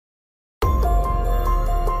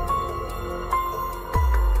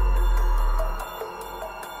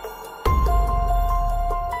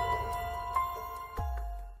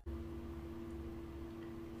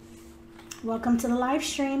Welcome to the live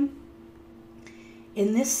stream.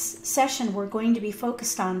 In this session, we're going to be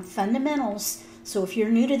focused on fundamentals. So if you're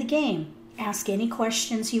new to the game, ask any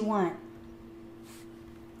questions you want.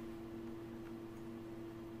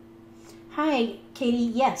 Hi, Katie.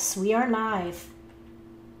 Yes, we are live.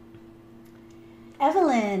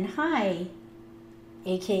 Evelyn, hi,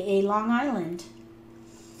 aka Long Island.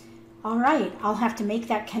 All right, I'll have to make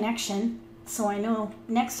that connection so I know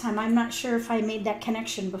next time. I'm not sure if I made that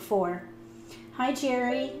connection before. Hi,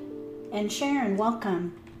 Jerry and Sharon,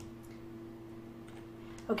 welcome.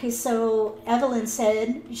 Okay, so Evelyn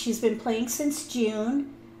said she's been playing since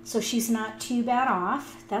June, so she's not too bad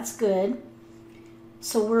off. That's good.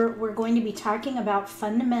 So we're going to be talking about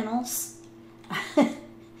fundamentals.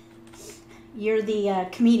 You're the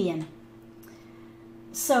comedian.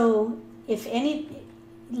 So if any,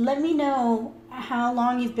 let me know how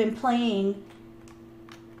long you've been playing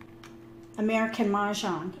American Mah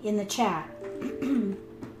Jongg in the chat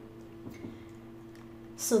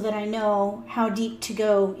so that I know how deep to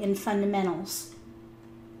go in fundamentals.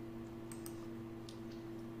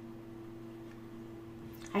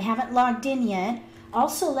 I haven't logged in yet.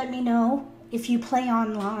 Also, let me know if you play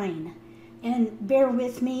online. And bear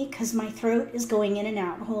with me because my throat is going in and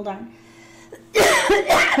out. Hold on.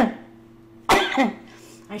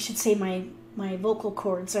 I should say my vocal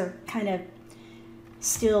cords are kind of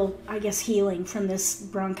still, I guess, healing from this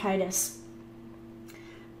bronchitis.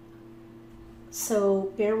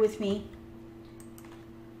 So bear with me.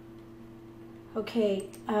 Okay,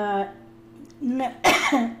 no,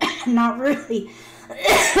 not really.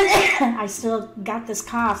 I still got this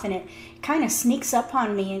cough and it kind of sneaks up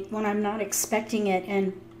on me when I'm not expecting it,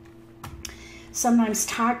 and sometimes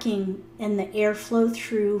talking and the airflow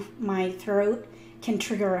through my throat can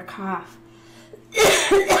trigger a cough.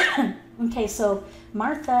 Okay, so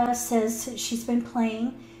Martha says she's been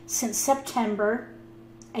playing since September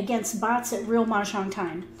against bots at real Mah Jongg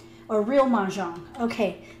time, or real Mah Jongg.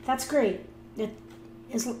 Okay, that's great.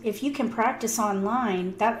 If you can practice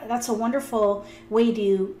online, that's a wonderful way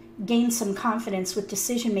to gain some confidence with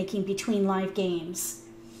decision making between live games.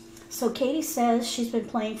 So Katie says she's been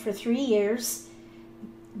playing for 3 years,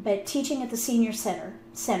 but teaching at the senior center.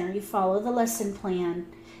 You follow the lesson plan.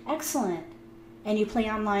 Excellent. And you play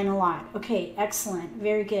online a lot. Okay, excellent.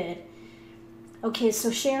 Very good. Okay, so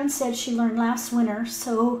Sharon said she learned last winter,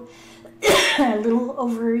 so a little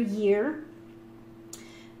over a year.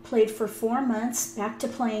 Played for 4 months, back to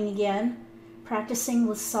playing again, practicing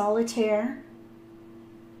with solitaire.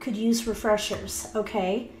 Could use refreshers.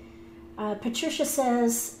 Okay. Patricia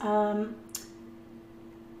says,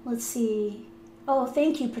 let's see. Oh,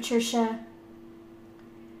 thank you, Patricia.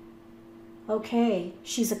 Okay,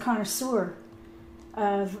 she's a connoisseur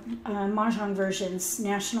of Mah Jongg versions,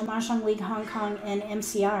 National Mah Jongg League, Hong Kong, and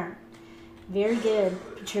MCR. Very good,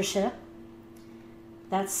 Patricia.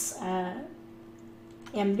 That's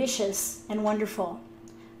ambitious and wonderful.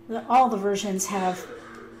 All the versions have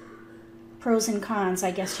pros and cons,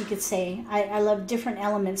 I guess you could say. I love different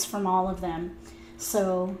elements from all of them.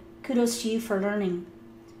 So kudos to you for learning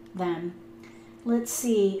them. Let's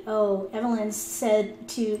see. Oh, Evelyn said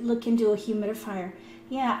to look into a humidifier.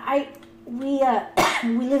 Yeah, we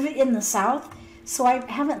live in the South, so I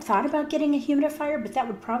haven't thought about getting a humidifier, but that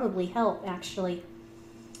would probably help, actually.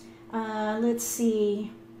 Let's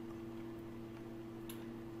see.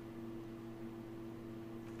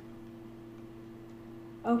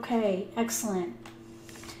 Okay, excellent.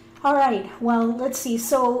 All right, well, let's see.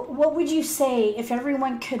 So what would you say if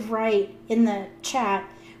everyone could write in the chat,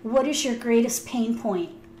 what is your greatest pain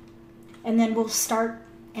point? And then we'll start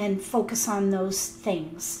and focus on those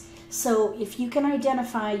things. So if you can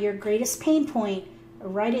identify your greatest pain point,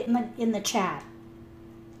 write it in the chat.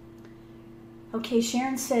 Okay,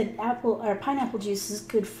 Sharon said pineapple juice is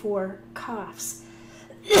good for coughs.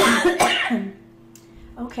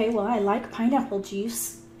 Okay, well, I like pineapple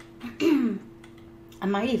juice. I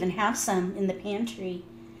might even have some in the pantry.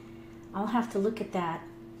 I'll have to look at that.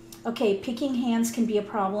 Okay, picking hands can be a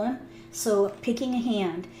problem. So picking a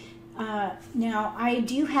hand. Now, I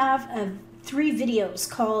do have 3 videos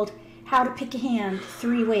called How to Pick a Hand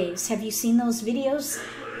 3 Ways. Have you seen those videos?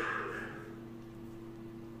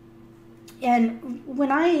 And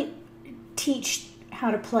when I teach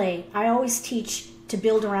how to play, I always teach to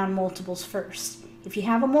build around multiples first. If you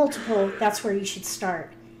have a multiple, that's where you should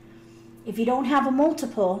start. If you don't have a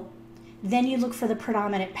multiple, then you look for the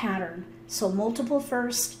predominant pattern. So multiple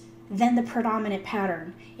first, then the predominant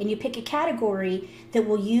pattern. And you pick a category that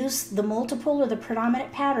will use the multiple or the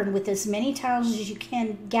predominant pattern with as many tiles as you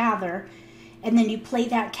can gather, and then you play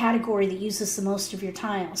that category that uses the most of your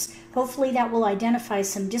tiles. Hopefully that will identify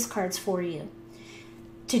some discards for you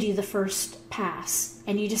to do the first pass,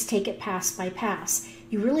 and you just take it pass by pass.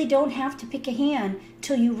 You really don't have to pick a hand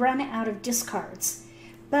till you run out of discards.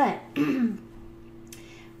 But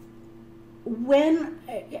when,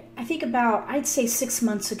 I think about, I'd say 6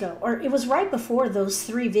 months ago, or it was right before those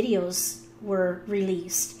 3 videos were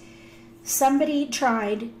released, somebody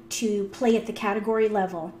tried to play at the category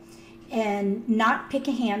level and not pick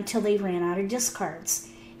a hand till they ran out of discards.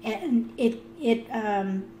 And it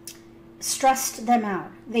stressed them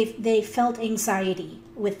out. They felt anxiety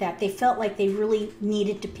with that. They felt like they really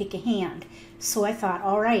needed to pick a hand. So I thought,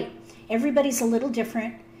 all right, everybody's a little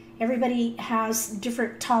different. Everybody has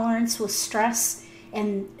different tolerance with stress,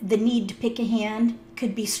 and the need to pick a hand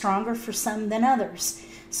could be stronger for some than others.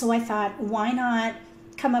 So I thought, why not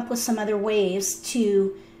come up with some other ways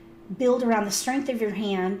to build around the strength of your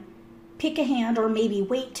hand, pick a hand, or maybe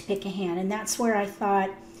wait to pick a hand. And that's where I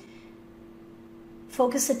thought,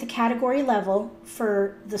 focus at the category level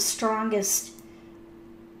for the strongest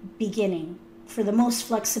beginning, for the most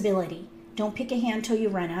flexibility. Don't pick a hand till you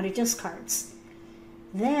run out of discards.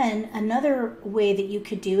 Then another way that you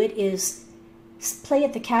could do it is play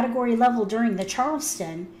at the category level during the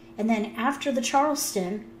Charleston, and then after the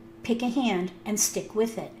Charleston, pick a hand and stick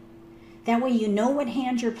with it. That way you know what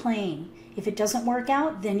hand you're playing. If it doesn't work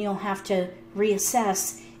out, then you'll have to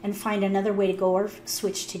reassess and find another way to go or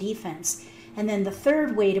switch to defense. And then the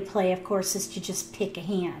third way to play, of course, is to just pick a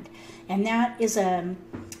hand. And that is a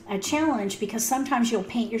challenge, because sometimes you'll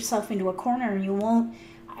paint yourself into a corner and you won't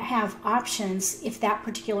have options if that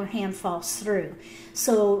particular hand falls through.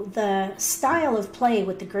 So the style of play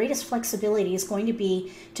with the greatest flexibility is going to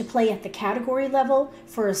be to play at the category level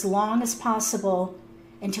for as long as possible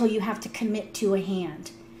until you have to commit to a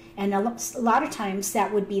hand. And a lot of times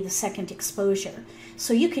that would be the second exposure.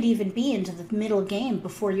 So you could even be into the middle game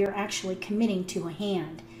before you're actually committing to a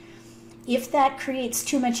hand. If that creates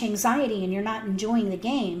too much anxiety and you're not enjoying the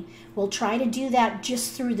game, we'll try to do that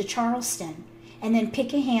just through the Charleston, and then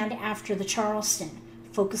pick a hand after the Charleston.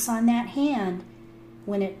 Focus on that hand.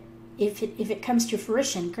 If it comes to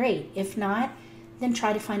fruition, great. If not, then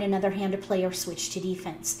try to find another hand to play or switch to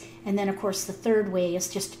defense. And then, of course, the third way is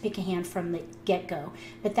just to pick a hand from the get-go.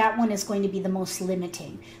 But that one is going to be the most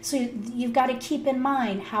limiting. So you've got to keep in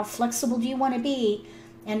mind, how flexible do you want to be,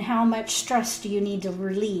 and how much stress do you need to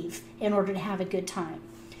relieve in order to have a good time.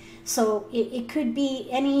 So it could be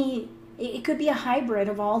it could be a hybrid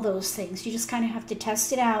of all those things. You just kind of have to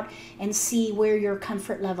test it out and see where your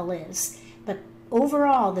comfort level is. But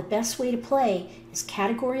overall, the best way to play is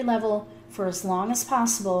category level for as long as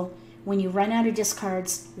possible. When you run out of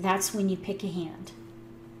discards, that's when you pick a hand.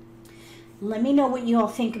 Let me know what you all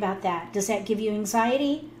think about that. Does that give you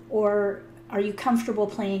anxiety, or are you comfortable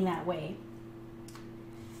playing that way?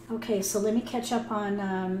 Okay, so let me catch up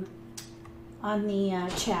on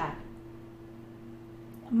the chat.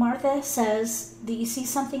 Martha says that you see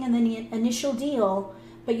something in the initial deal,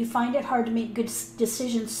 but you find it hard to make good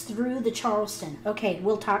decisions through the Charleston. Okay,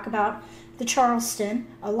 we'll talk about the Charleston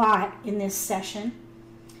a lot in this session.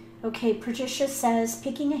 Okay, Patricia says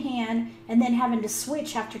picking a hand and then having to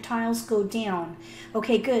switch after tiles go down.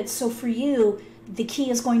 Okay, good. So for you, the key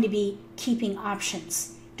is going to be keeping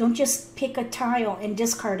options. Don't just pick a tile and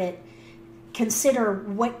discard it. Consider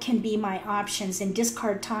what can be my options and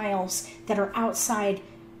discard tiles that are outside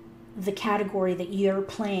the category that you're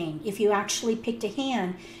playing. If you actually picked a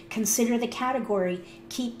hand, consider the category,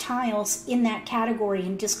 keep tiles in that category,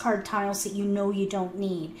 and discard tiles that you know you don't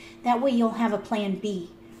need. That way you'll have a plan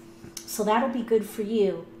B. So that'll be good for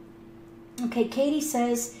you. Okay, Katie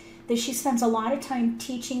says that she spends a lot of time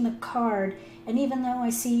teaching the card, and even though I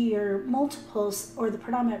see your multiples or the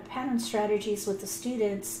predominant pattern strategies with the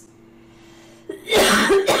students,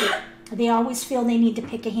 they always feel they need to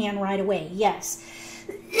pick a hand right away. Yes.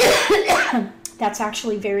 That's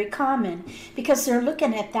actually very common, because they're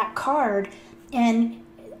looking at that card and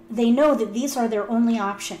they know that these are their only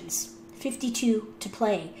options, 52 to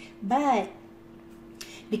play. But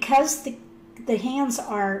because the hands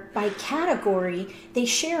are by category, they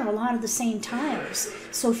share a lot of the same tiles.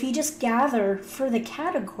 So if you just gather for the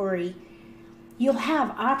category, you'll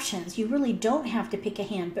have options. You really don't have to pick a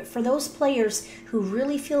hand. But for those players who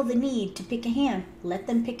really feel the need to pick a hand, let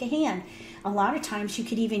them pick a hand. A lot of times you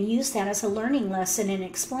could even use that as a learning lesson and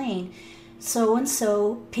explain,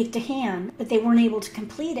 so-and-so picked a hand, but they weren't able to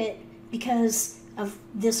complete it because of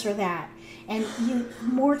this or that. And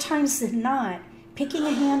more times than not, picking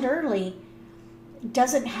a hand early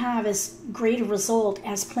doesn't have as great a result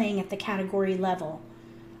as playing at the category level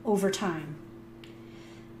over time.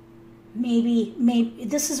 maybe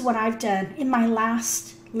this is what I've done in my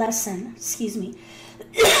last lesson, excuse me.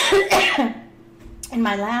 In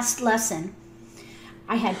my last lesson,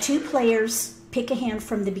 I had 2 players pick a hand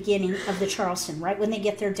from the beginning of the Charleston, right when they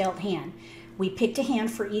get their dealt hand. We picked a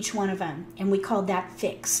hand for each one of them, and we called that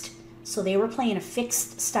fixed. So they were playing a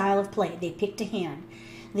fixed style of play. They picked a hand.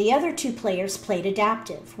 The other 2 players played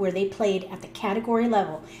adaptive, where they played at the category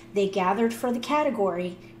level. They gathered for the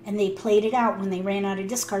category, and they played it out. When they ran out of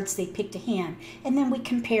discards, they picked a hand. And then we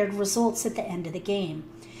compared results at the end of the game.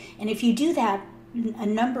 And if you do that a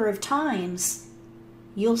number of times,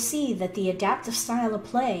 you'll see that the adaptive style of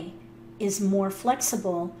play is more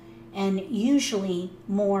flexible and usually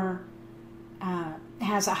more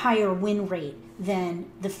has a higher win rate than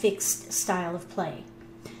the fixed style of play.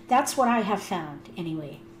 That's what I have found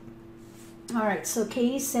anyway. All right, so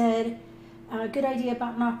Katie said, good idea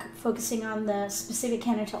about not focusing on the specific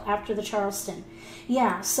hand until after the Charleston.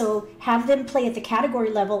 Yeah, so have them play at the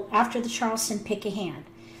category level after the Charleston, pick a hand.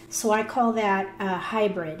 So I call that a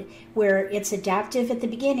hybrid, where it's adaptive at the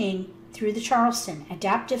beginning through the Charleston,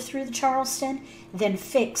 adaptive through the Charleston, then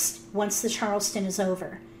fixed once the Charleston is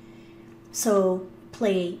over. So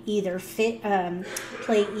play either fixed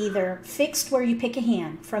where you pick a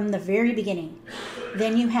hand from the very beginning.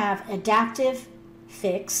 Then you have adaptive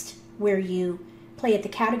fixed where you play at the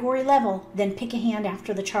category level, then pick a hand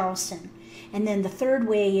after the Charleston. And then the third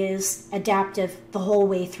way is adaptive the whole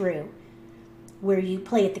way through, where you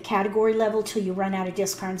play at the category level till you run out of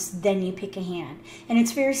discards, then you pick a hand. And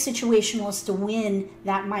it's very situational as to when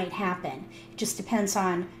that might happen. It just depends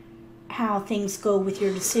on how things go with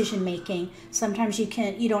your decision making. Sometimes you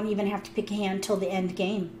don't even have to pick a hand till the end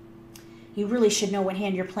game. You really should know what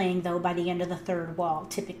hand you're playing though by the end of the third wall,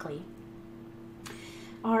 typically.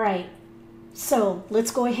 All right, so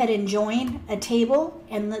let's go ahead and join a table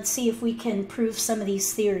and let's see if we can prove some of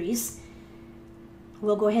these theories.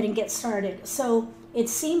 We'll go ahead and get started. So it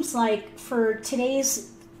seems like for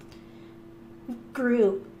today's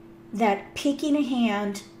group that picking a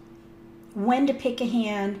hand, when to pick a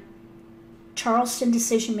hand, Charleston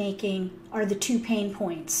decision making are the 2 pain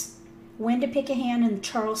points. When to pick a hand and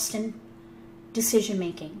Charleston decision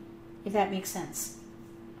making, if that makes sense.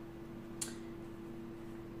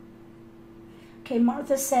 Okay,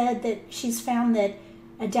 Martha said that she's found that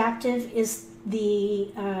adaptive is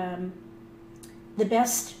the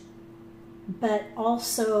best, but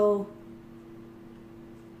also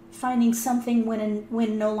finding something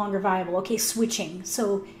when no longer viable. Okay, switching.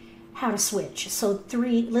 So how to switch. So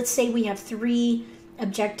let's say we have 3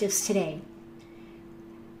 objectives today.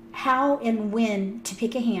 How and when to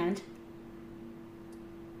pick a hand.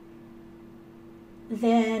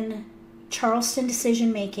 Then Charleston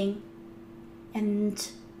decision making and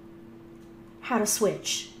how to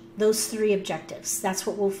switch. Those 3 objectives. That's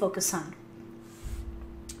what we'll focus on.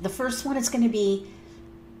 The first one is going to be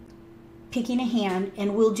picking a hand,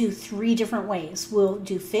 and we'll do 3 different ways. We'll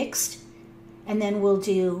do fixed, and then we'll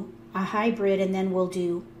do a hybrid, and then we'll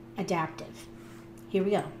do adaptive. Here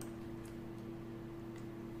we go.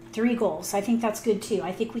 3 goals. I think that's good too.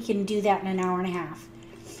 I think we can do that in an hour and a half.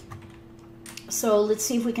 So let's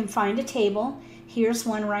see if we can find a table. Here's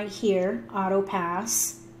one right here, auto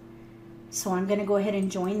pass. So I'm going to go ahead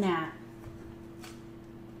and join that.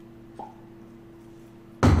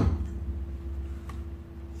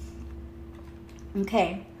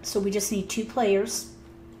 Okay, so we just need 2 players.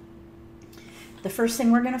 The first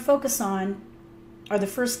thing we're going to focus on, or the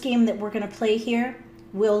first game that we're going to play here,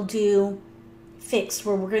 we'll do fixed,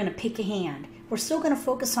 where we're going to pick a hand. We're still going to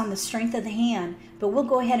focus on the strength of the hand, but we'll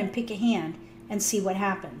go ahead and pick a hand and see what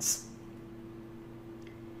happens.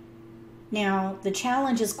 Now, the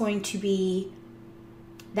challenge is going to be,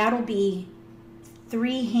 that'll be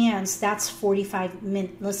 3 hands. That's 45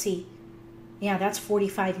 minutes. Let's see. Yeah, that's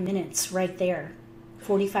 45 minutes right there.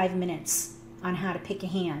 45 minutes on how to pick a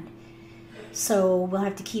hand. So we'll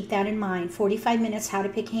have to keep that in mind. 45 minutes, how to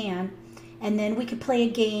pick a hand. And then we could play a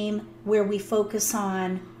game where we focus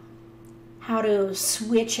on how to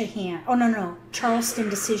switch a hand. Oh, no, Charleston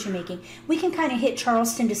decision making. We can kind of hit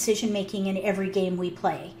Charleston decision making in every game we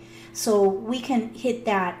play. So we can hit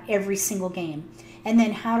that every single game. And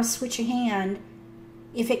then how to switch a hand,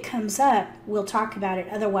 if it comes up, we'll talk about it.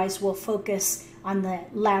 Otherwise, we'll focus on the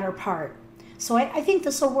latter part. So I think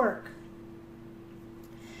this will work.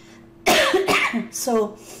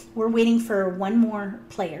 So we're waiting for one more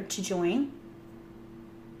player to join.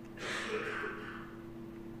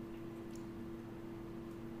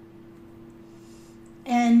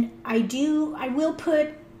 And I will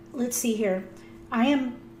put, let's see here, I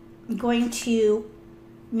am going to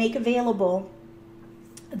make available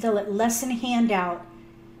the lesson handout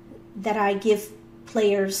that I give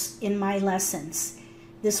players in my lessons.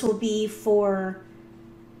 This will be for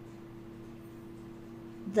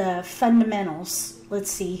the fundamentals. Let's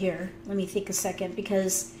see here. Let me think a second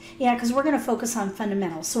because we're going to focus on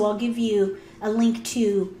fundamentals. So I'll give you a link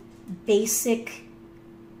to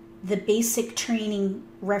the basic training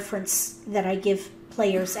reference that I give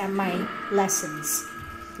players at my lessons.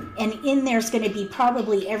 And in there's going to be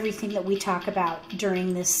probably everything that we talk about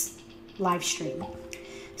during this live stream.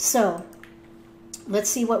 So let's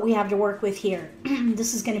see what we have to work with here.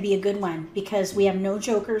 This is going to be a good one because we have no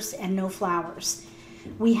jokers and no flowers.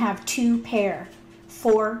 We have 2 pair,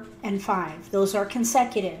 4 and 5. Those are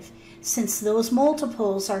consecutive. Since those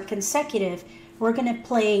multiples are consecutive, we're going to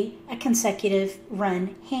play a consecutive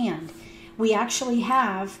run hand. We actually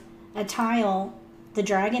have a tile, the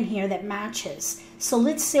dragon here, that matches. So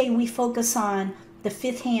let's say we focus on the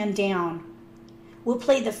 5th hand down. We'll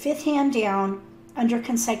play the 5th hand down under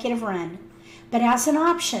consecutive run. But as an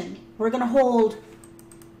option, we're going to hold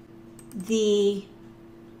the,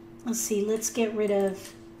 let's see, let's get rid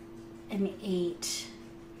of an 8.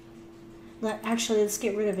 Let's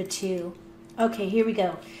get rid of a 2. Okay, here we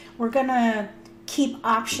go. We're going to keep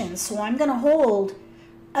options. So I'm going to hold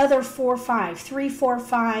other 4, 5, 3, 4,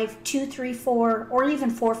 5, 2, 3, 4, or even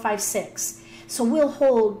 4, 5, 6. So we'll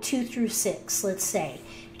hold 2 through 6, let's say,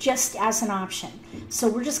 just as an option. So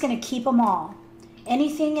we're just going to keep them all.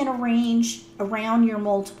 Anything in a range around your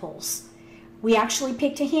multiples. We actually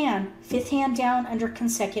picked a hand, 5th hand down under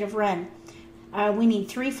consecutive run. We need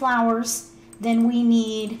 3 flowers. Then we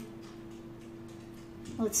need,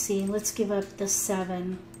 let's see, let's give up the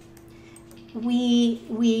 7. We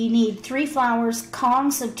need 3 flowers,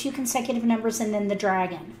 Kongs of 2 consecutive numbers, and then the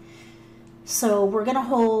dragon. So we're going to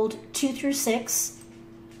hold 2 through 6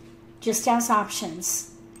 just as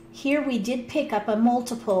options. Here we did pick up a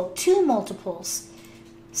multiple, 2 multiples,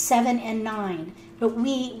 7 and 9, but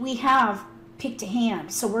we have picked a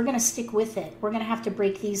hand, so we're going to stick with it. We're going to have to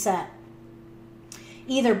break these up.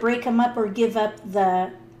 Either break them up or give up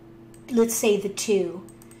the, let's say, the 2.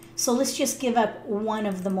 So let's just give up one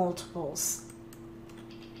of the multiples.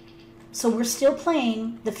 So we're still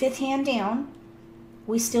playing the 5th hand down.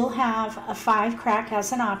 We still have a 5 crack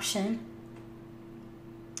as an option.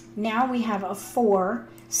 Now we have a 4.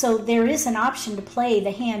 So there is an option to play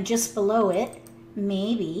the hand just below it,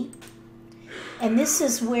 maybe. And this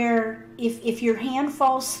is where, if your hand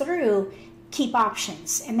falls through, keep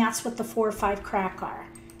options. And that's what the 4 or 5 crack are.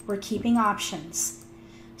 We're keeping options.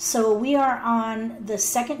 So we are on the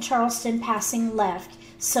 2nd Charleston passing left.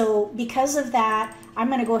 So because of that, I'm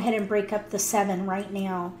going to go ahead and break up the 7 right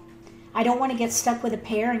now. I don't want to get stuck with a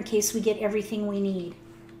pair in case we get everything we need.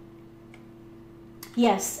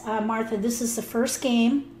 Yes, Martha, this is the first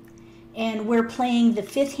game, and we're playing the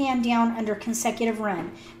 5th hand down under consecutive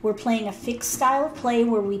run. We're playing a fixed style of play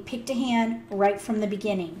where we picked a hand right from the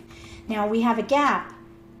beginning. Now we have a gap,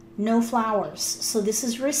 no flowers, so this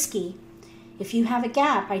is risky. If you have a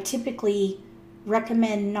gap, I typically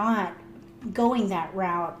recommend not going that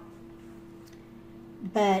route,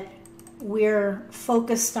 but we're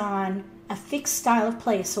focused on a fixed style of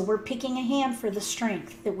play, so we're picking a hand for the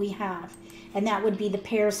strength that we have, and that would be the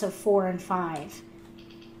pairs of 4 and 5.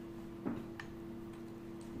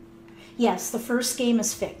 Yes, the first game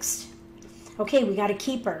is fixed. Okay, we got a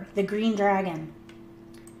keeper, the green dragon.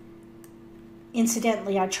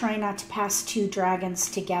 Incidentally, I try not to pass 2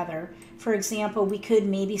 dragons together. For example, we could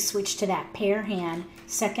maybe switch to that pair hand,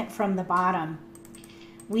 second from the bottom.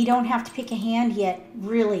 We don't have to pick a hand yet,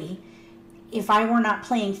 really. If I were not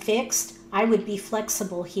playing fixed, I would be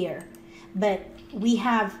flexible here. But we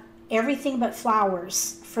have everything but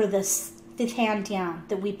flowers for this 5th hand down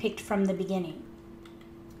that we picked from the beginning.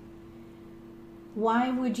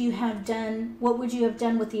 What would you have done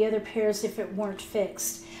with the other pairs if it weren't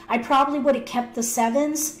fixed? I probably would have kept the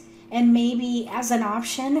 7s and maybe as an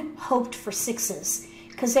option hoped for 6s,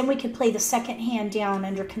 because then we could play the 2nd hand down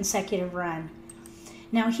under consecutive run.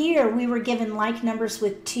 Now here we were given like numbers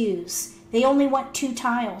with 2s. They only want 2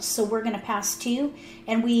 tiles, so we're going to pass 2,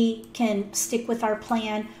 and we can stick with our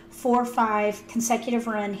plan 4, 5, consecutive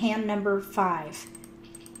run, hand number 5.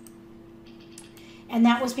 And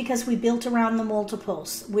that was because we built around the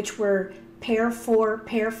multiples, which were pair 4,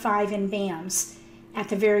 pair 5, and BAMs at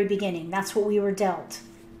the very beginning. That's what we were dealt.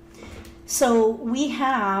 So we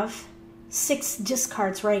have 6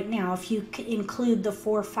 discards right now, if you include the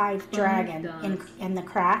 4, 5 dragon and the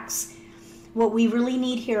cracks. What we really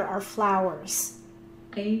need here are flowers.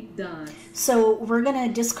 8 dots. So we're going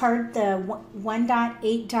to discard the 1 dot,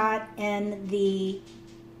 8 dot, and the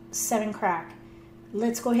 7 crack.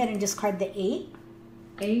 Let's go ahead and discard the 8.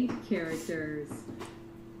 8 characters.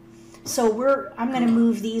 So I'm going to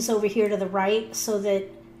move these over here to the right so that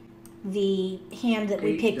the hand that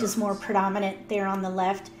we picked is more predominant there on the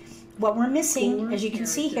left. What we're missing, as you can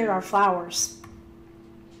see here, are flowers.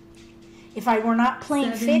 If I were not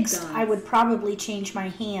playing fixed, I would probably change my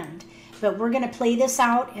hand. But we're going to play this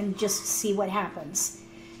out and just see what happens.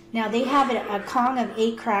 Now they have a Kong of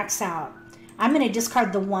 8 cracks out. I'm going to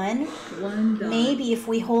discard the 1. Maybe if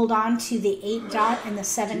we hold on to the 8 dot and the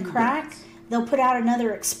 7 crack, they'll put out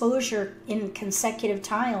another exposure in consecutive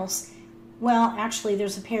tiles. Well, actually,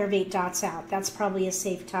 there's a pair of 8 dots out. That's probably a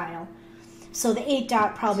safe tile. So the 8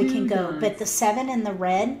 dot probably can go, but the 7 and the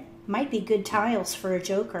red might be good tiles for a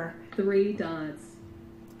joker. 3 dots.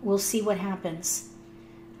 We'll see what happens.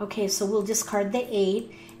 Okay, so we'll discard the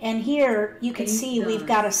 8. And here, you can see we've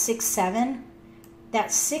got a 6, 7.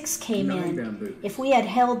 That 6 came in. If we had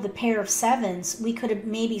held the pair of 7s, we could have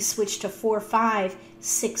maybe switched to 4, 5,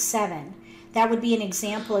 6, 7. That would be an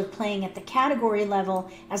example of playing at the category level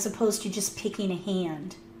as opposed to just picking a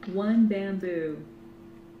hand. 1 bamboo.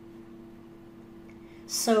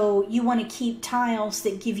 So you want to keep tiles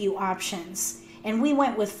that give you options. And we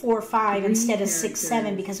went with 4, 5 instead of 6,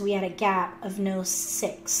 7 because we had a gap of no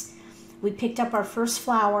 6. We picked up our first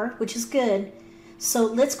flower, which is good. So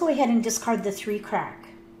let's go ahead and discard the 3 crack.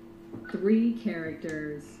 3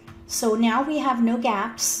 characters. So now we have no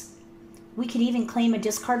gaps. We could even claim a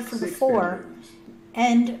discard for the 4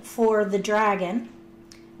 and for the dragon.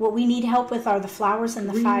 What we need help with are the flowers and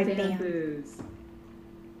the 5 bamboos.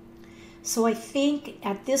 So I think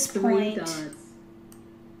at this point,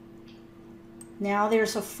 now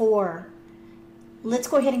there's a 4. Let's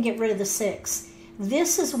go ahead and get rid of the 6.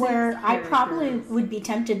 This is where I probably would be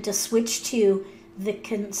tempted to switch to the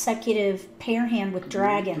consecutive pair hand with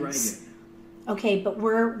dragons. Okay, but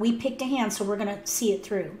we picked a hand, so we're going to see it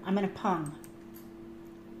through. I'm going to pung.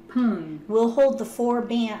 Pung. We'll hold the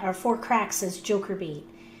 4 cracks as joker bait.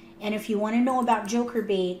 And if you want to know about joker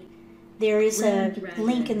bait, there is a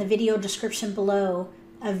link in the video description below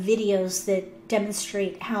of videos that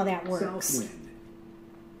demonstrate how that works.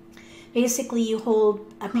 Basically, you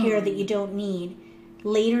hold a pair that you don't need.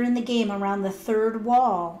 Later in the game, around the 3rd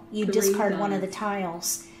wall, you discard one of the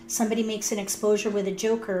tiles. Somebody makes an exposure with a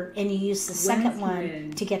joker, and you use the second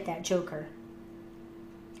one to get that joker.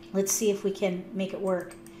 Let's see if we can make it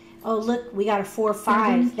work. Oh, look, we got a 4,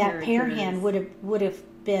 5. That pair hand would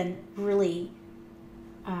have been really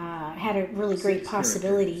had a really great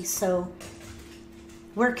possibility. So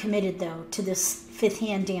we're committed though to this 5th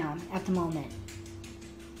hand down at the moment.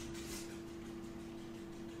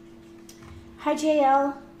 Hi,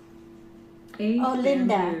 JL. 8 oh, Linda.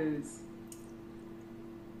 Bamboos.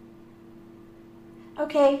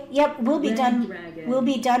 Okay, yep, we'll be done. We'll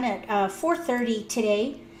be done at 4:30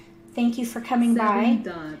 today. Thank you for coming by.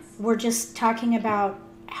 Dots. We're just talking about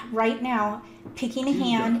right now picking a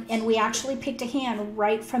hand, and we actually picked a hand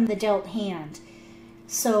right from the dealt hand.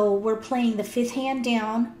 So we're playing the 5th hand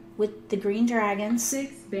down with the green dragons.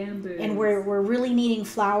 6 bamboos. And we're really needing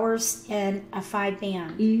flowers and a 5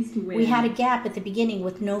 bam. East wind. We had a gap at the beginning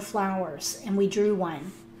with no flowers, and we drew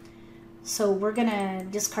one. So we're gonna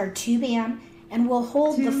discard 2 bam, and we'll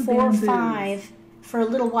hold the 4, bamboos. 5 for a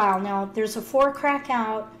little while. Now there's a 4 crack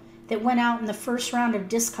out that went out in the first round of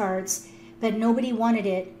discards, but nobody wanted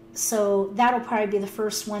it. So that'll probably be the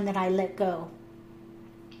first one that I let go.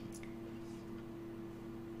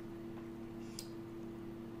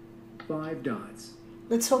 Five dots.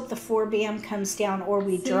 Let's hope the 4 bam comes down, or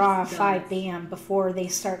we 6 draw a dots. 5 bam before they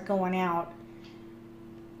start going out.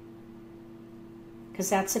 Because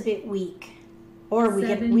that's a bit weak. Or we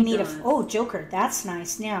 7 need dots. oh, joker. That's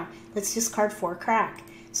nice. Now let's discard 4 crack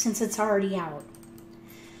since it's already out.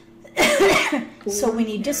 So we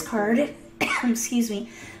need discard. Excuse me.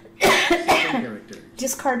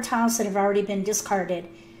 Discard tiles that have already been discarded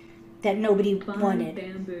that nobody 5 wanted.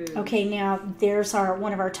 bamboos. Okay, now there's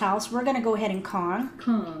one of our tiles. We're going to go ahead and Kong.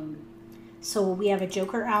 Kong. So we have a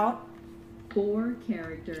joker out. 4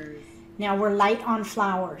 characters. Now we're light on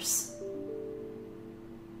flowers.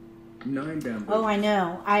 9 bamboos. Oh, I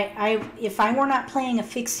know. If I were not playing a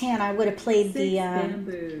fixed hand, I would have played 6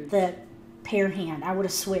 bamboos. the pair hand. I would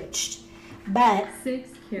have switched. But 6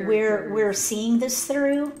 characters. we're seeing this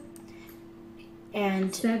through,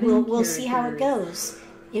 and 7 we'll see how it characters. goes.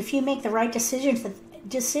 If you make the right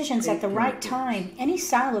decisions at the right time, any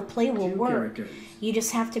style of play will 2 work. characters. You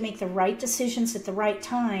just have to make the right decisions at the right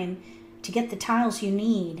time to get the tiles you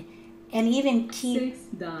need, and even keep 6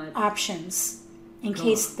 dots. options in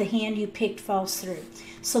case the hand you picked falls through.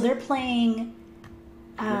 So they're playing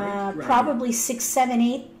probably 6, 7,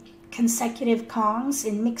 8 consecutive Kongs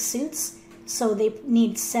in mixed suits. So they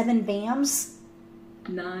need 7 bams.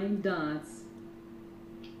 9 dots.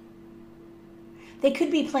 They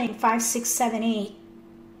could be playing 5, 6, 7, 8.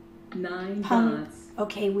 9 Pung. dots.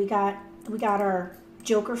 Okay, we got our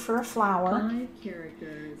joker for a flower. 5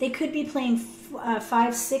 characters. They could be playing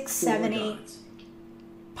 5, 6, 7, 8. dots.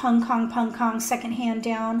 Pung kong, second hand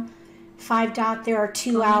down. 5 dot, there are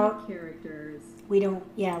 2 5 out. characters. We don't,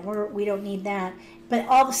 yeah, we don't need that. But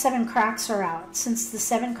all the 7 cracks are out. Since the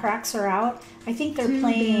 7 cracks are out, I think they're 2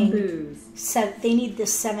 playing, bamboos. they need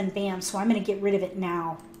this 7 bam, so I'm going to get rid of it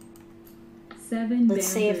now. 7 Let's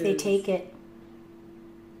see if they bamboos. take it.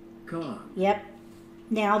 Cog. Yep.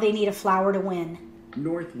 Now they need a flower to win.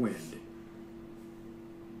 North wind.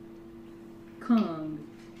 Kong.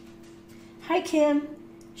 Hi, Kim.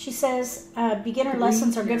 She says, beginner 3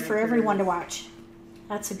 lessons are good for everyone to characters. watch.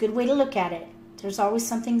 That's a good way to look at it. There's always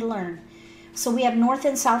something to learn. So we have north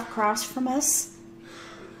and south across from us.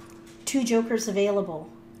 2 jokers available.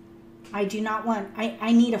 I do not want,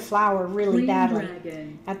 I need a flower really Green badly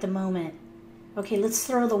dragon. at the moment. Okay, let's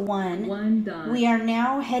throw the 1. 1 dot. We are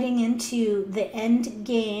now heading into the end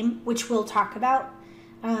game, which we'll talk about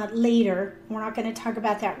later. We're not going to talk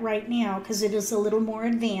about that right now because it is a little more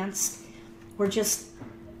advanced. We're just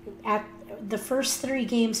at the first 3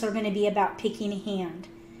 games are going to be about picking a hand.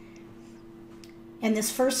 And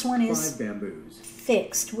this first one is 5 bamboos.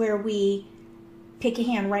 fixed, where we pick a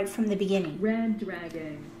hand right from the beginning. Red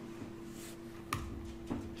dragon.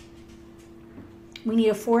 We need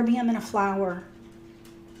a 4 bam and a flower.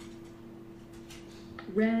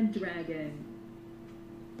 Red dragon.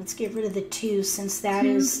 Let's get rid of the 2 since that 2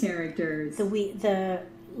 is characters. the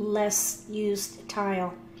less used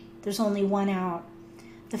tile. There's only 1 out.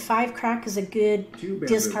 The 5 crack is a good 2 bamboos.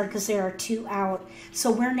 discard because there are 2 out.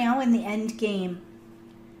 So we're now in the end game.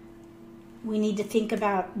 We need to think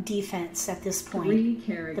about defense at this point. 3 The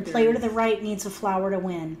characters. player to the right needs a flower to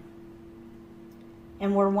win.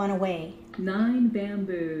 And we're 1 away. 9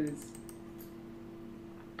 bamboos.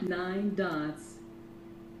 9 dots.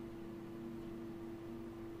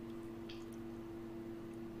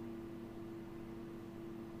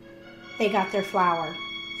 They got their flower.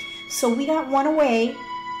 So we got 1 away,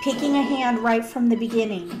 picking a hand right from the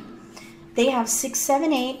beginning. They have 6,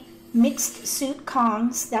 7, 8 mixed suit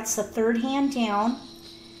Kongs. That's the 3rd hand down.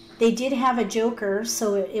 They did have a joker,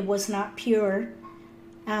 so it was not pure.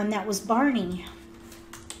 That was Barney.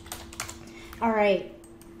 All right.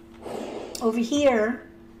 Over here,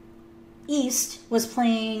 East was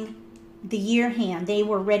playing the year hand. They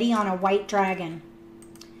were ready on a white dragon.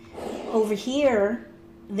 Over here,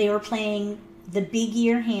 they were playing the big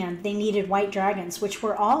year hand. They needed white dragons, which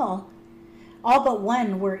were all but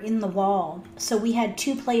 1 were in the wall. So we had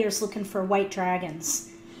 2 players looking for white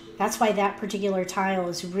dragons. That's why that particular tile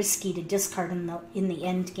is risky to discard in the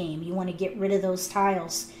end game. You want to get rid of those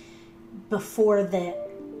tiles before the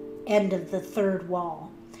end of the 3rd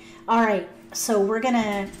wall. All right, so we're going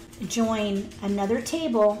to join another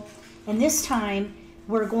table, and this time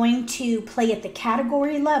we're going to play at the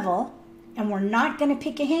category level, and we're not going to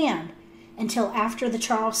pick a hand until after the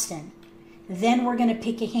Charleston. Then we're going to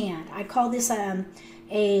pick a hand. I call this an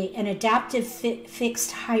adaptive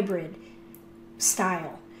fixed hybrid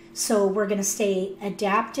style. So we're going to stay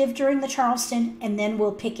adaptive during the Charleston, and then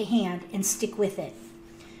we'll pick a hand and stick with it.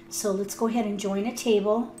 So let's go ahead and join a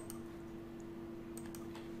table.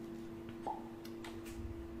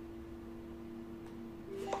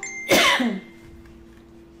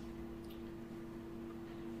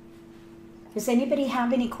 Does anybody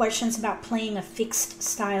have any questions about playing a fixed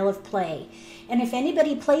style of play? And if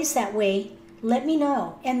anybody plays that way, let me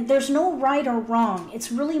know. And there's no right or wrong.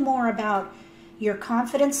 It's really more about your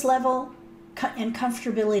confidence level and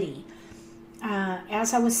comfortability.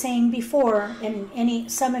 As I was saying before,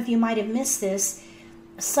 and some of you might have missed this,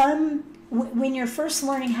 when you're first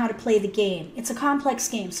learning how to play the game, it's a complex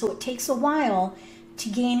game, so it takes a while to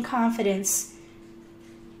gain confidence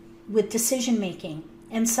with decision making.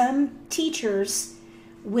 And some teachers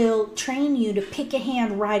will train you to pick a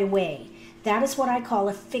hand right away. That is what I call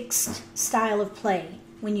a fixed style of play,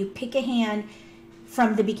 when you pick a hand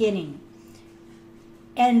from the beginning.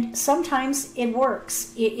 And sometimes it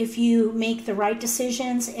works if you make the right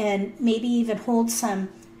decisions and maybe even hold some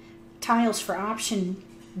tiles for option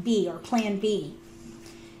B or plan B.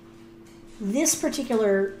 This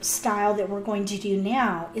particular style that we're going to do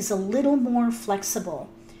now is a little more flexible.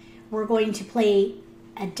 We're going to play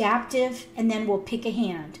adaptive, and then we'll pick a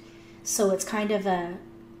hand. So it's kind of a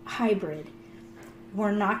hybrid.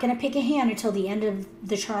 We're not going to pick a hand until the end of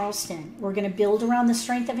the Charleston. We're going to build around the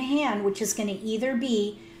strength of a hand, which is going to either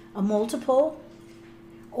be a multiple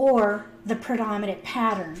or the predominant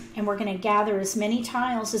pattern. And we're going to gather as many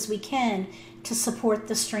tiles as we can to support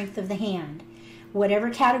the strength of the hand. Whatever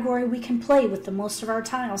category we can play with the most of our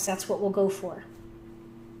tiles, that's what we'll go for.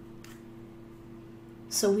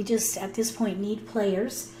 So we just, at this point, need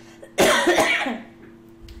players.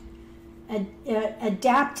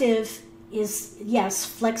 Adaptive is, yes,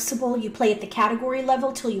 flexible. You play at the category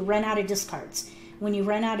level till you run out of discards. When you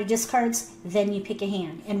run out of discards, then you pick a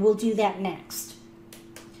hand. And we'll do that next.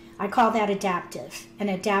 I call that adaptive, an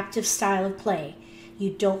adaptive style of play.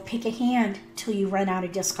 You don't pick a hand till you run out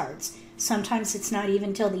of discards. Sometimes it's not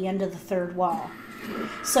even till the end of the third wall.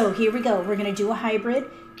 So here we go. We're going to do a hybrid,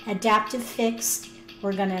 adaptive fixed.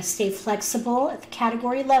 We're going to stay flexible at the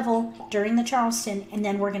category level during the Charleston, and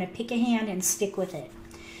then we're going to pick a hand and stick with it.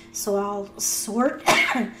 So I'll sort,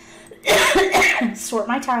 sort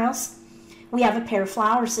my tiles. We have a pair of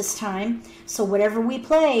flowers this time, so whatever we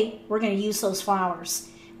play, we're going to use those flowers.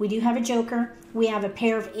 We do have a joker. We have a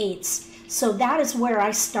pair of 8s. So that is where I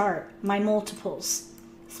start my multiples,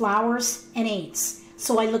 flowers and 8s.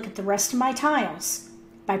 So I look at the rest of my tiles.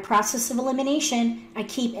 By process of elimination, I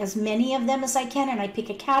keep as many of them as I can, and I pick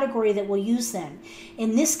a category that will use them.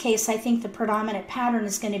 In this case, I think the predominant pattern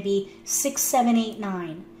is going to be 6, 7, 8,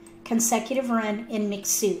 9, consecutive run in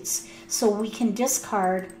mixed suits. So we can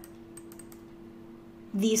discard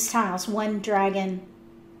these tiles, 1 dragon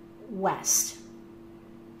west.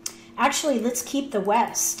 Actually, let's keep the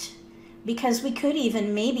west, because we could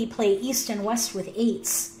even maybe play east and west with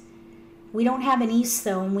 8s. We don't have an east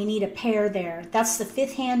though, and we need a pair there. That's the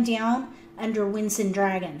 5th hand down under Winds and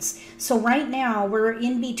Dragons. So right now we're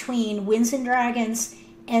in between Winds and Dragons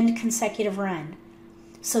and consecutive run.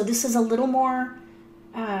 So this is a little more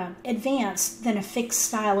advanced than a fixed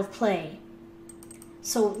style of play.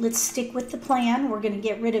 So let's stick with the plan. We're going to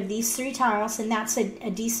get rid of these 3 tiles, and that's a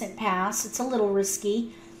decent pass. It's a little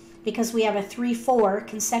risky because we have a 3-4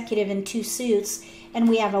 consecutive in 2 suits, and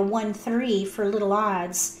we have a 1-3 for little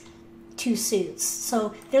odds, 2 suits.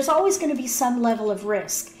 So there's always going to be some level of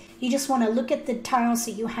risk. You just want to look at the tiles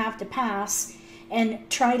that you have to pass and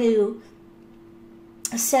try to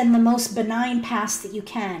send the most benign pass that you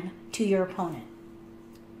can to your opponent.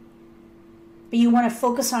 But you want to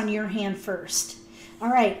focus on your hand first. All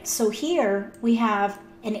right, so here we have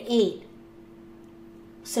an 8.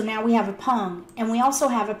 So now we have a pung, and we also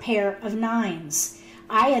have a pair of 9s.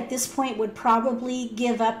 I, at this point, would probably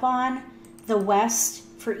give up on the west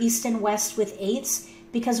for east and west with 8s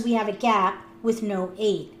because we have a gap with no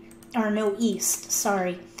 8, or no east,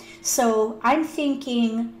 sorry. So I'm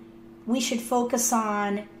thinking we should focus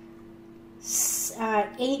on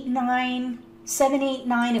 8, 9, 7, 8,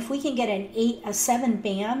 9. If we can get an 8, a 7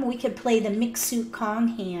 bam, we could play the mixed suit Kong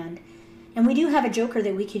hand. And we do have a joker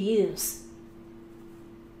that we could use.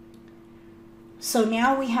 So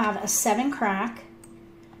now we have a 7 crack.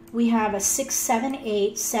 We have a 6, 7,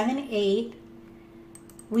 8, 7, 8.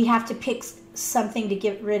 We have to pick something to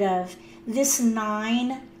get rid of. This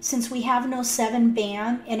 9, since we have no 7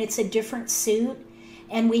 bam and it's a different suit,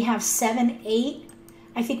 and we have 7, 8,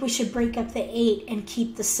 I think we should break up the 8 and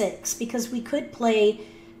keep the 6, because we could play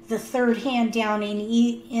the 3rd hand down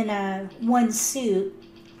in a 1 suit.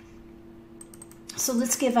 So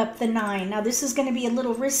let's give up the 9. Now this is going to be a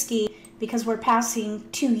little risky because we're passing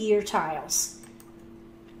 2-year tiles.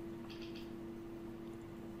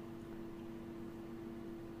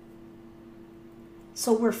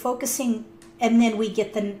 So we're focusing, and then we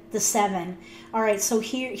get the 7. All right, so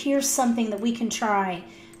here's something that we can try.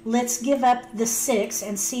 Let's give up the 6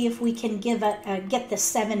 and see if we can get the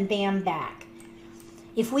 7 bam back.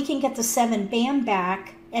 If we can get the 7 bam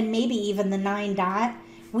back, and maybe even the 9 dot,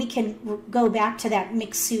 we can go back to that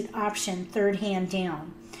mixed suit option, 3rd hand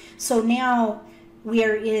down. So now we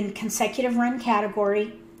are in consecutive run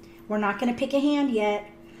category. We're not going to pick a hand yet.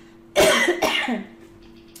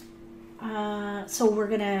 So we're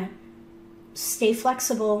going to stay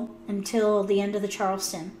flexible until the end of the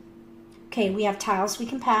Charleston. Okay, we have tiles we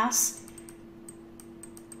can pass.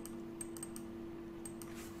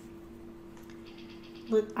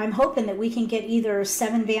 I'm hoping that we can get either a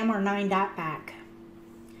 7 bam or 9 dot back.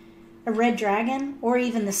 A red dragon or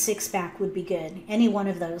even the 6 back would be good. Any one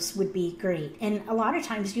of those would be great. And a lot of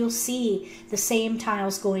times you'll see the same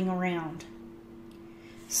tiles going around.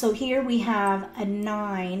 So here we have a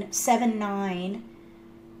 9, 7, 9.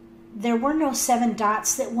 There were no 7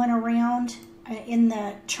 dots that went around in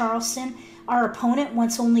the Charleston. Our opponent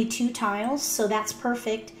wants only 2 tiles, so that's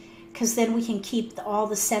perfect, because then we can keep all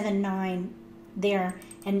the 7, 9 there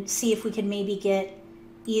and see if we can maybe get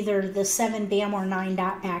either the 7 bam or 9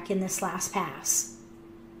 dot back in this last pass.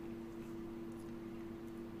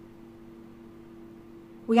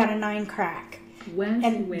 we got a 9 crack. West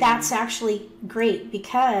And wind. that's actually great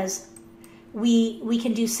because we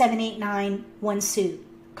can do 7, 8, 9, 1 suit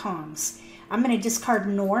Kongs. I'm going to discard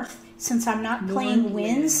north. Since I'm not playing North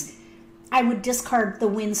winds, wind. I would discard the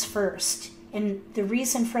winds first. And the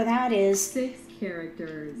reason for that is 6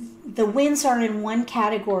 characters. the winds are in one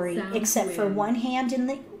category, South except for wind. one hand in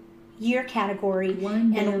the year category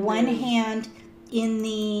One and one bamboo. hand in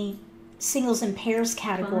the singles and pairs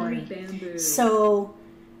category. 5 bamboo. So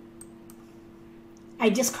I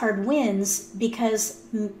discard winds because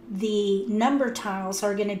the number tiles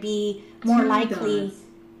are going to be more 2 likely dots.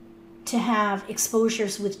 to have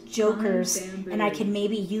exposures with jokers, bamboos. and I can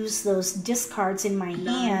maybe use those discards in my 9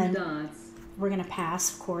 hand. dots. We're going to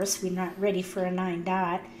pass, of course. We're not ready for a 9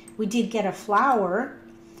 dot. We did get a flower.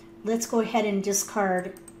 Let's go ahead and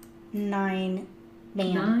discard 9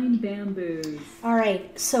 bam. 9 bamboos. All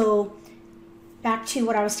right, so back to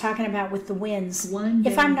what I was talking about with the winds. 1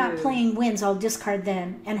 If I'm not bamboo. playing winds, I'll discard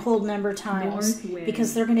them and hold number tiles North wind.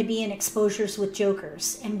 because they're going to be in exposures with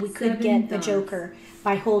jokers, and we could 7 get dots. a joker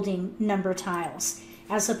by holding number tiles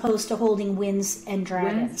as opposed to holding winds and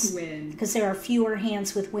dragons, West wind. because there are fewer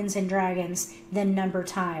hands with winds and dragons than number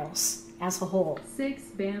tiles as a whole. 6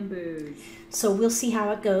 bamboos. So we'll see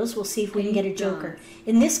how it goes. We'll see if we can get a 8 joker. dots.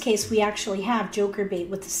 In this case, we actually have joker bait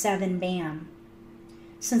with the 7 bam.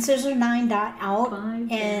 Since there's a 9 dot out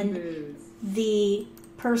 5 and bamboos. the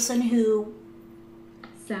person who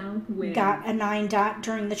South wind. got a 9 dot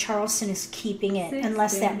during the Charleston is keeping it, 6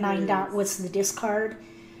 unless that 9 dot bamboos. was the discard.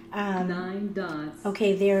 9 dots.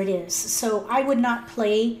 Okay, there it is. So I would not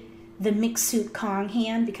play the mixed suit Kong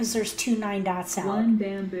hand because there's 2 9 dots out. 1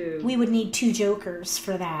 bamboo. We would need 2 jokers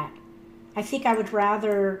for that. I think I would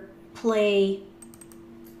rather play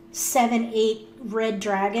 7 8 red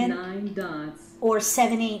dragon 9 dots. or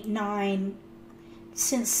 7 8 9.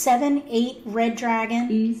 Since 7 8 red dragon,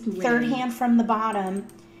 East wind. third hand from the bottom,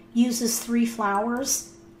 uses 3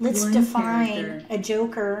 flowers, let's 1 define character. a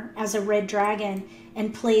joker as a red dragon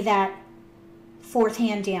and play that 4th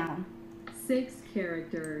hand down. 6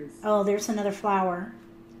 characters. Oh, there's another flower.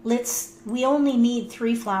 We only need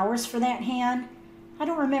 3 flowers for that hand. I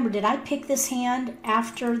don't remember. Did I pick this hand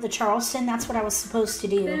after the Charleston? That's what I was supposed to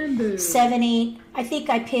do. Bamboo. 7 8. I think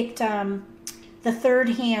I picked the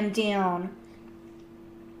 3rd hand down.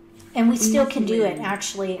 And we still East can do it, wind.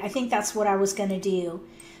 actually. I think that's what I was going to do.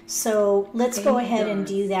 So let's go 8 ahead and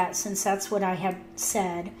dots. do that since that's what I had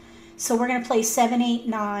said. So we're going to play 7 8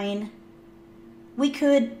 9. We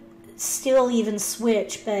could still even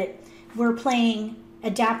switch, but we're playing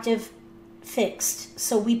adaptive fixed.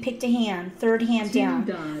 So we picked a hand, 3rd hand 2 down.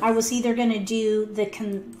 dots. I was either going to do the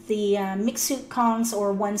mixed suit Kongs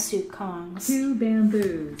or 1 suit Kongs. 2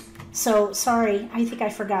 bamboos. So, sorry, I think I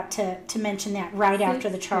forgot to mention that right 6 after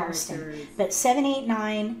the Charleston. characters. But 7 8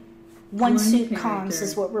 9, 1 1 suit character. Kongs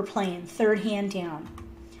is what we're playing, 3rd hand down.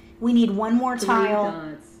 We need 1 more 3 tile,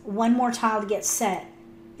 dots. 1 more tile to get set.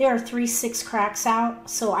 There are 3 6 cracks out,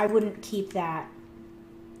 so I wouldn't keep that.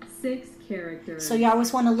 6 characters. So you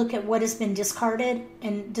always want to look at what has been discarded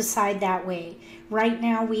and decide that way. Right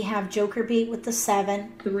now we have joker bait with the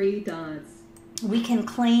 7. 3 dots. We can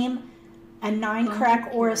claim a 9 5 crack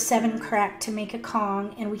or a 7 characters. crack to make a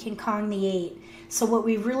Kong, and we can Kong the 8. So what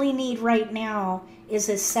we really need right now is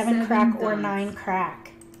a 7 7 crack or dots. 9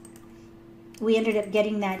 crack. We ended up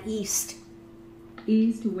getting that east.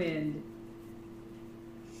 East wind.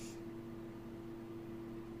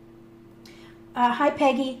 Hi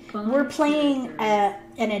Peggy, 5 we're playing characters.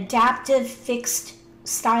 an adaptive fixed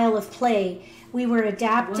style of play. We were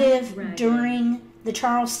adaptive White dragon. during the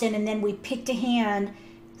Charleston, and then we picked a hand,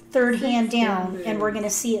 3rd 6 hand down, bamboos. and we're going to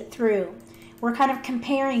see it through. We're kind of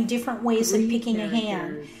comparing different ways of 3 picking a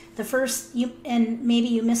hand. characters. The first, and maybe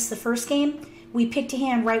you missed the first game, we picked a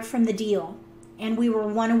hand right from the deal, and we were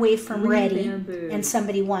 1 away from 3 ready, bamboos. and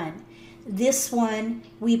somebody won. This one,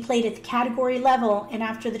 we played at the category level, and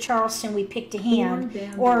after the Charleston, we picked a hand,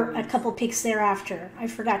 or a bamboos. couple picks thereafter. I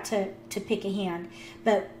forgot to pick a hand.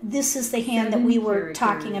 But this is the hand that 7 we were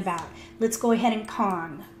talking characters. about. Let's go ahead and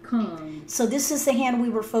Kong. Kong. So this is the hand we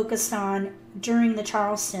were focused on during the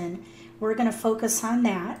Charleston. We're going to focus on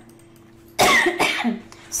that.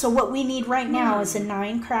 So what we need right now is a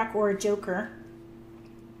 9 crack or a joker.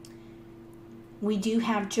 We do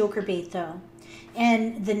have joker bait though.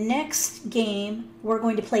 And the next game, we're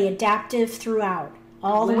going to play adaptive throughout,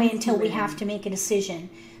 all the way West until we wind. have to make a decision.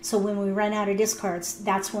 So when we run out of discards,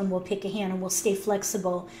 that's when we'll pick a hand, and we'll stay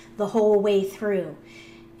flexible the whole way through.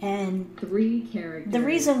 And 3 characters. the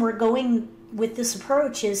reason we're going with this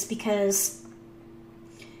approach is because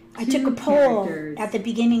I took 2 a poll characters. at the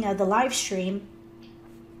beginning of the live stream,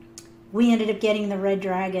 We ended up getting the red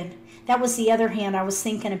dragon. That was the other hand I was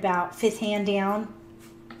thinking about, 5th hand down.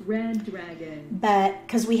 Red dragon. But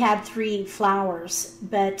because we had 3 flowers,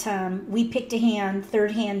 but we picked a hand,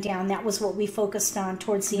 3rd hand down. That was what we focused on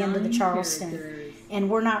towards the end of the 9 Charleston. characters. And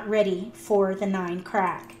we're not ready for the 9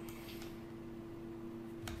 crack.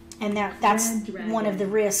 And that's Red dragon. one of the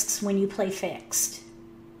risks when you play fixed.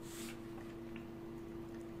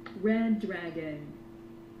 Red dragon.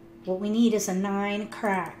 What we need is a 9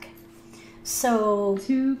 crack. So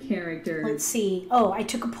 2 characters. let's see. Oh, I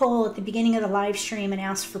took a poll at the beginning of the live stream and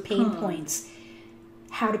asked for pain points.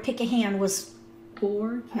 How to pick a hand was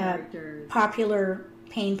 4 characters. popular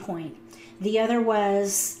pain point. The other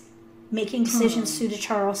was making decisions through the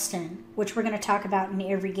Charleston, which we're going to talk about in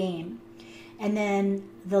every game. And then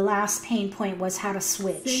the last pain point was how to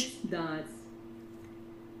switch. 6 dots.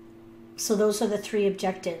 So those are the 3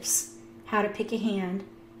 objectives. How to pick a hand,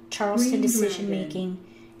 Charleston Green decision dragon. making,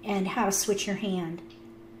 and how to switch your hand.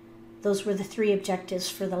 Those were the 3 objectives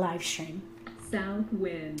for the live stream. South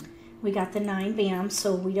wind. We got the 9 bam,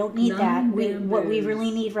 so we don't need 9 that. What we bamboos.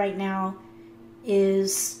 really need right now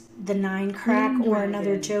is the 9 crack Green or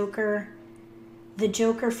another dragon. joker. The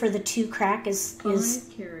joker for the 2 crack is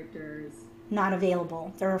 5 characters. not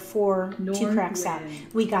available. There are 4 2 North cracks out. wind.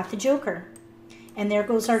 We got the joker. And there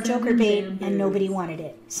goes our 7 joker bait, bamboos. and nobody wanted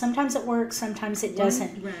it. Sometimes it works, sometimes it White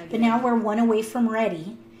doesn't. dragon. But now we're 1 away from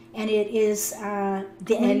ready, and it is the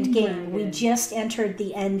Green end game. dragon. We just entered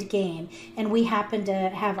the end game, and we happen to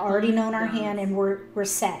have already 5 known our dots. hand, and we're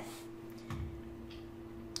set.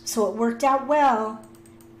 So it worked out well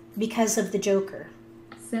because of the joker.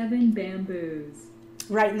 7 bamboos.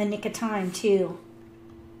 Right in the nick of time, too.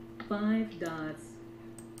 5 dots.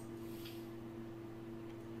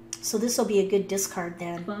 So this will be a good discard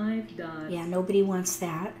then. 5 dots. Yeah, nobody wants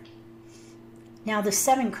that. Now the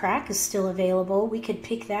 7 crack is still available. We could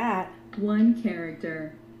pick that. 1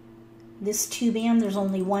 character. This 2 bam, there's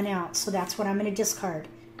only 1 out, so that's what I'm going to discard.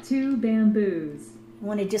 2 bamboos. I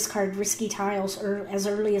want to discard risky tiles as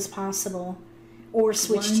early as possible, or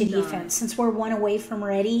switch 1 to dot. defense. Since we're 1 away from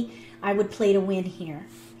ready, I would play to win here.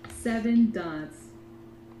 7 dots.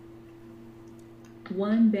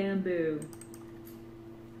 1 bamboo.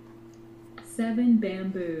 7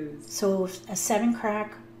 bamboos. So a 7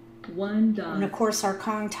 crack, 1 dot. and of course our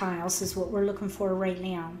Kong tiles is what we're looking for right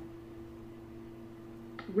now.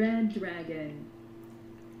 Red dragon.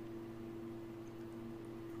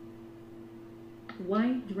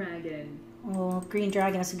 White dragon. Oh, green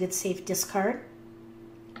dragon is a good safe discard.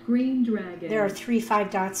 Green dragon. There are 3 5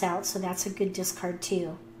 dots out, so that's a good discard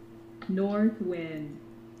too. North wind.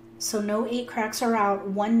 So no 8 cracks are out.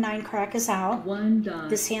 1 9 crack is out. 1 dot.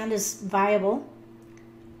 This hand is viable.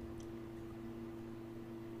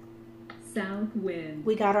 South wind.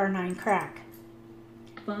 We got our 9 crack.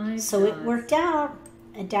 5 So dots. it worked out.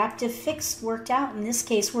 Adaptive fixed worked out. In this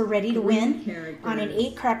case, we're ready to 3 win characters. on an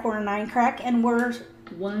 8 crack or a 9 crack, and we're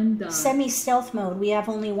 1 dot. semi-stealth mode. We have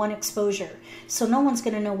only 1 exposure. So no one's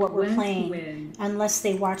going to know what we're West playing wind. unless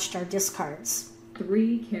they watched our discards,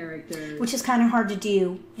 3 characters. which is kind of hard to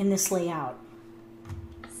do in this layout.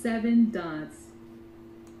 7 dots.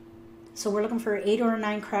 So we're looking for an 8 or a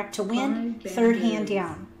 9 crack to win. 5 Third hand bamboos.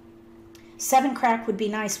 down. 7 crack would be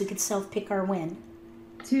nice. We could self-pick our win.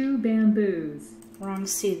 2 bamboos. Wrong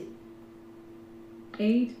suit.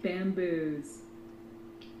 8 bamboos.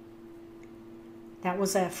 That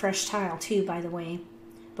was a fresh tile too, by the way.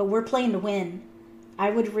 But we're playing to win.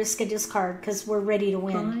 I would risk a discard because we're ready to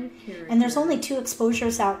win. 5 characters. And there's only 2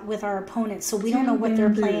 exposures out with our opponent, so we don't know what they're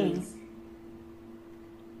bamboos. playing.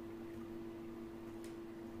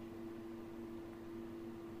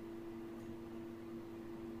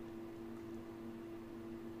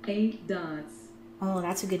 8 dots. Oh,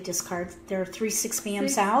 that's a good discard. There are 3 6 bams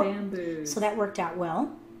 6 out, bamboos. so that worked out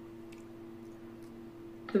well.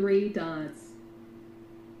 3 dots.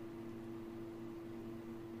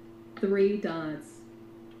 3 dots.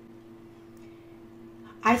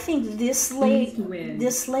 I think this East wind.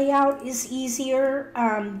 this layout is easier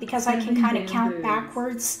because I can 7 kind of count bamboos.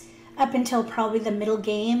 backwards up until probably the middle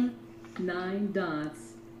game. 9 dots.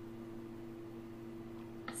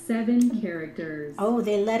 7 characters. Oh,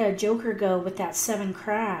 they let a joker go with that 7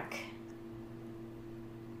 crack.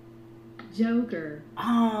 Joker.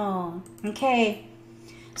 Oh, okay.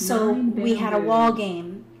 So 9 we had a wall bamboos.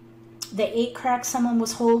 game. The 8 crack someone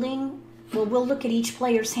was holding. Well, we'll look at each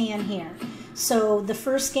player's hand here. So the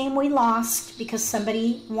first game we lost because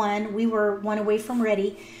somebody won. We were 1 away from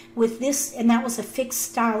ready. With this, and that was a fixed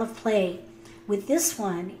style of play. With this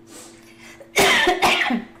one,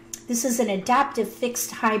 this is an adaptive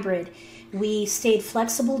fixed hybrid. We stayed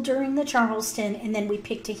flexible during the Charleston, and then we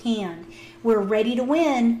picked a hand. We're ready to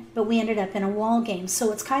win, but we ended up in a wall game.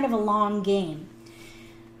 So it's kind of a long game.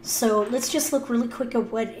 So let's just look really quick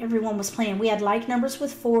at what everyone was playing. We had like numbers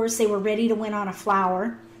with 4s. They were ready to win on a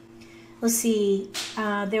flower. Let's see.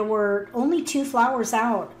 There were only 2 flowers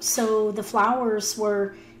out. So the flowers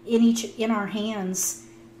were in our hands.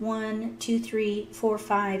 1, 2, 3, 4,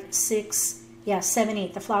 5, 6, 7,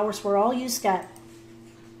 8. The flowers were all used up.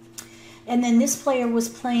 And then this player was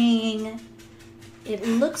playing, it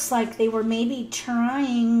looks like they were maybe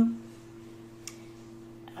trying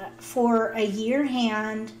for a year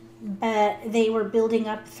hand, but they were building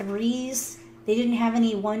up 3s. They didn't have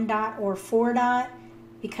any 1 dot or 4 dot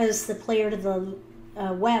because the player to the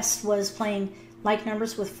west was playing like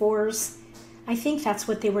numbers with 4s. I think that's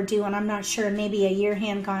what they were doing. I'm not sure. Maybe a year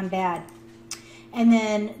hand gone bad. And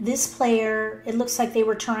then this player, it looks like they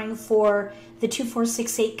were trying for the 2, 4,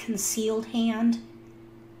 6, 8 concealed hand.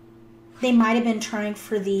 They might have been trying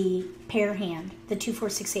for the pair hand, the 2, 4,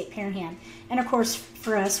 6, 8 pair hand. And of course,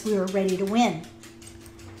 for us, we were ready to win.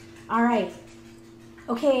 All right.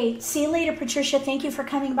 Okay, see you later, Patricia. Thank you for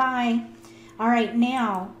coming by. All right,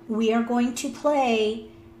 now we are going to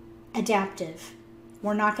play adaptive.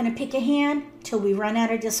 We're not going to pick a hand till we run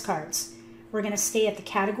out of discards. We're going to stay at the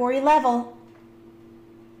category level.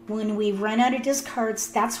 When we run out of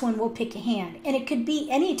discards, that's when we'll pick a hand. And it could be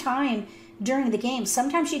any time during the game.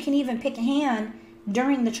 Sometimes you can even pick a hand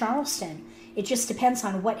during the Charleston. It just depends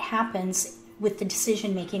on what happens with the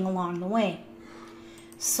decision making along the way.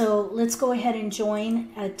 So let's go ahead and join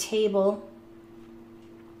a table.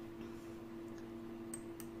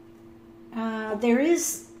 There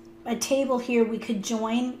is a table here we could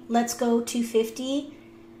join. Let's go 250.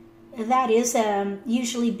 That is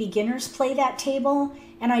usually beginners play that table,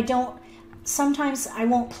 and sometimes I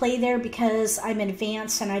won't play there because I'm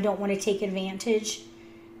advanced and I don't want to take advantage.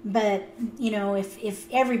 But you know, if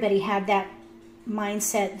everybody had that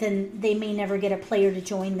mindset, then they may never get a player to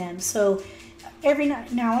join them. So every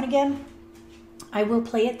now and again I will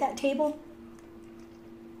play at that table,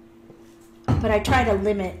 but I try to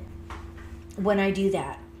limit when I do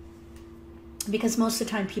that, because most of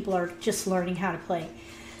the time people are just learning how to play.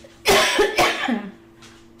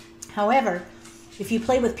 However, if you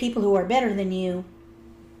play with people who are better than you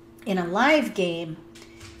in a live game,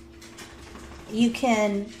 you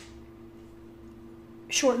can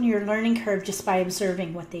shorten your learning curve just by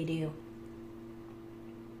observing what they do.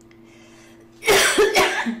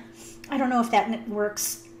 I don't know if that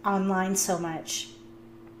works online so much,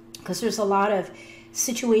 because there's a lot of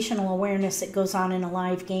situational awareness that goes on in a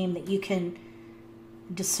live game that you can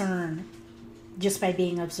discern just by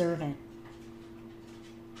being observant.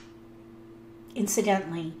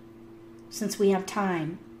 Incidentally, since we have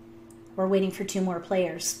time, we're waiting for 2 more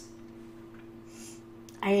players.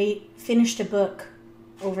 I finished a book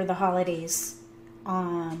over the holidays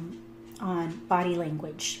on body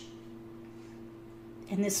language.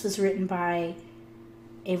 And this was written by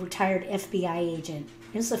a retired FBI agent.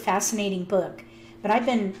 It was a fascinating book. But I've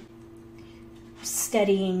been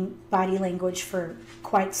studying body language for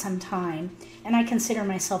quite some time, and I consider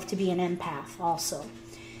myself to be an empath also.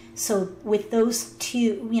 So with those 2,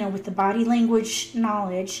 you know, with the body language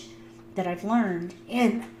knowledge that I've learned,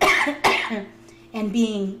 and and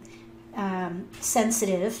being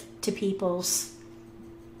sensitive to people's,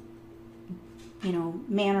 you know,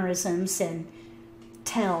 mannerisms and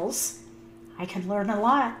tells, I can learn a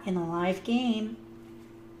lot in a live game.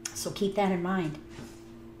 So keep that in mind.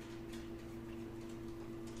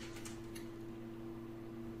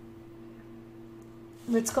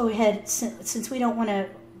 Let's go ahead, since we don't want to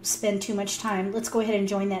spend too much time, let's go ahead and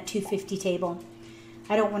join that 250 table.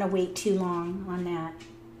 I don't want to wait too long on that.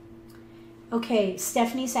 Okay,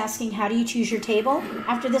 Stephanie's asking, how do you choose your table?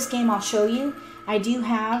 After this game, I'll show you. I do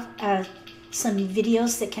have some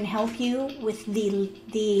videos that can help you with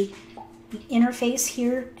the interface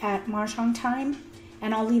here at Mah Jongg Time,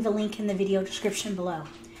 and I'll leave a link in the video description below.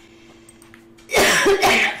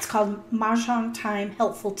 It's called Mah Jongg Time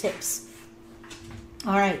Helpful Tips.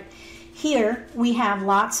 All right, here we have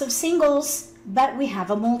lots of singles, but we have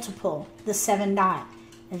a multiple, the 7 dot.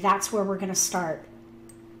 And that's where we're going to start.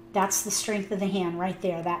 That's the strength of the hand right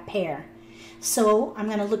there, that pair. So I'm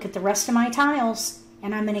going to look at the rest of my tiles,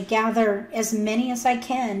 and I'm going to gather as many as I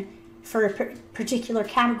can for a particular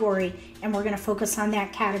category, and we're going to focus on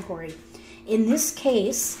that category. In this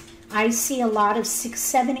case, I see a lot of 6,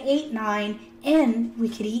 7, 8, 9, and we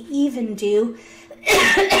could even do,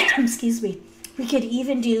 excuse me, we could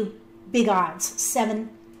even do big odds, 7,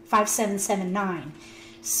 5, 7, 7, 9.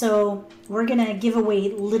 So we're going to give away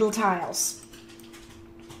little tiles.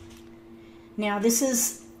 Now this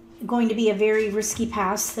is going to be a very risky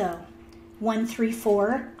pass though. 1, 3,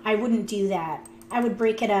 4. I wouldn't do that. I would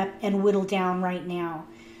break it up and whittle down right now.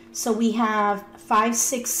 So we have 5,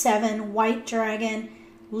 6, 7 white dragon.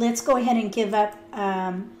 Let's go ahead and give up.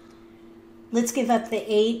 Let's give up the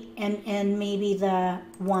 8 and maybe the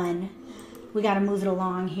 1. We got to move it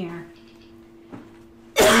along here.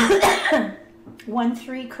 1,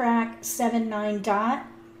 3 crack, 7, 9 dot.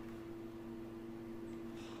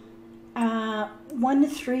 1,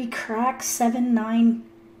 3 crack, 7, 9.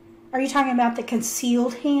 Are you talking about the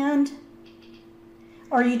concealed hand?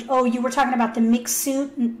 Or you were talking about the mixed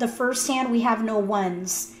suit. The first hand, we have no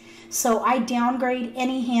ones. So I downgrade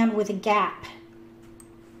any hand with a gap.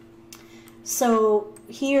 So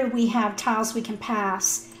here we have tiles we can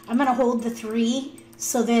pass. I'm going to hold the 3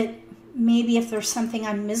 so that maybe if there's something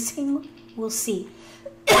I'm missing, we'll see.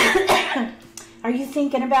 Are you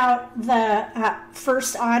thinking about the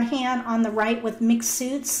first odd hand on the right with mixed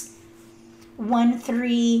suits? 1,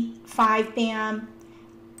 3, 5, bam.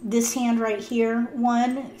 This hand right here,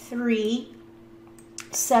 1, 3,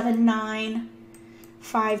 7, 9,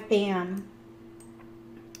 5, bam.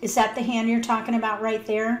 Is that the hand you're talking about right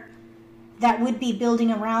there? That would be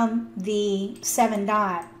building around the 7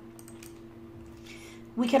 dot.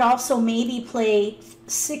 We could also maybe play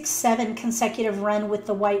 6, 7 consecutive run with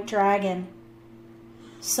the white dragon.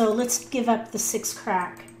 So let's give up the 6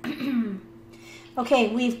 crack.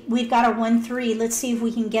 Okay, we've got a 1, 3. Let's see if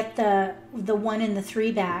we can get the 1 and the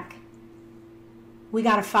 3 back. We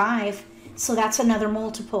got a 5, so that's another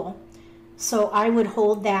multiple. So I would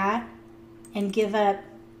hold that and give up.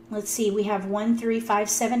 Let's see, we have 1, 3, 5,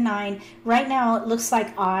 7, 9. Right now it looks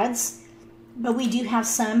like odds, but we do have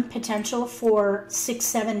some potential for 6,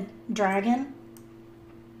 7 dragon.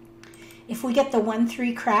 If we get the 1,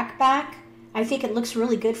 3 crack back, I think it looks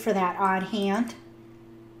really good for that odd hand.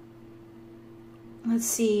 Let's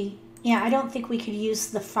see. Yeah, I don't think we could use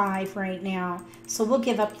the 5 right now. So we'll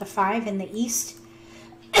give up the 5 in the east.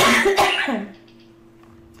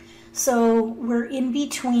 So we're in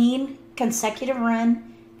between consecutive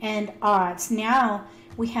run and odds. Now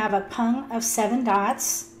we have a pung of 7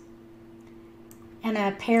 dots and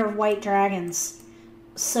a pair of white dragons.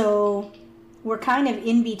 So we're kind of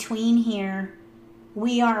in between here.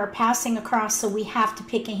 We are passing across, so we have to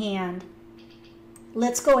pick a hand.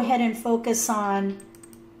 Let's go ahead and focus on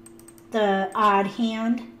the odd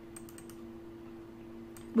hand.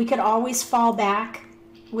 We could always fall back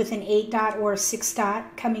with an 8 dot or a 6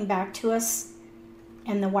 dot coming back to us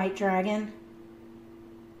and the white dragon.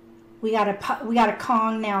 We got a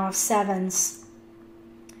Kong now of 7s.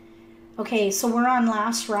 Okay, so we're on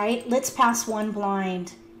last right. Let's pass 1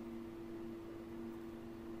 blind.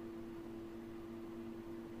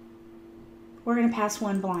 We're going to pass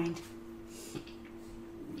 1 blind.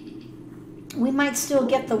 We might still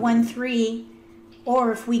get the 1, 3,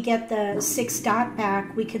 or if we get the 6 dot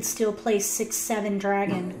back, we could still play 6, 7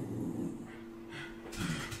 dragon.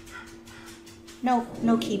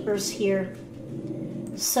 No keepers here.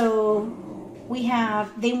 So we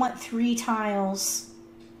have, they want 3 tiles.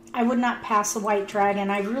 I would not pass a white dragon.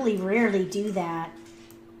 I really rarely do that.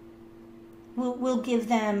 We'll give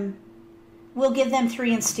them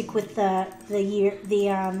 3 and stick with that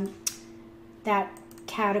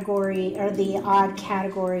category, or the odd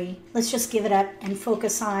category. Let's just give it up and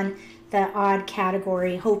focus on the odd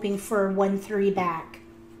category, hoping for 1, 3 back.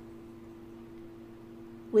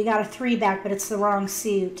 We got a 3 back, but it's the wrong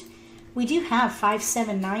suit. We do have 5,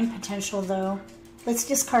 7, 9 potential though. Let's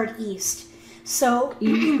discard east. So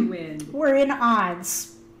East wind. We're in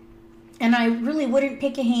odds. And I really wouldn't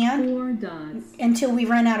pick a hand 4 dots. until we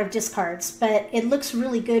run out of discards. But it looks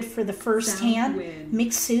really good for the first South hand. wind.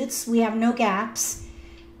 Mixed suits. We have no gaps.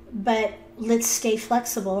 But let's stay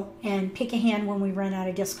flexible and pick a hand when we run out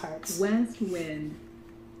of discards. West wind.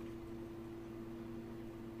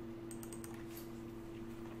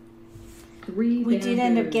 We did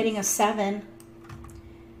end up bamboos. getting a 7.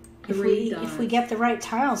 If 3 we get the right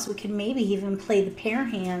tiles, we could maybe even play the pair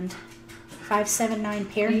hand. 5, 7, 9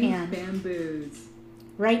 pair 8 hand. bamboos.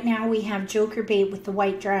 Right now we have joker bait with the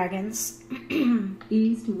white dragons.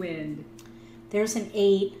 East wind. There's an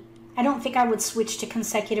 8. I don't think I would switch to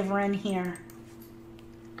consecutive run here.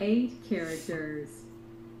 8 characters.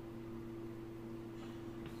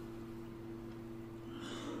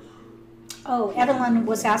 Oh, Evelyn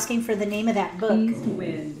was asking for the name of that book. East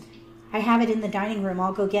wind. I have it in the dining room.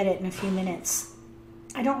 I'll go get it in a few minutes.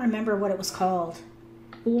 I don't remember what it was called.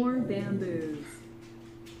 4 bamboos.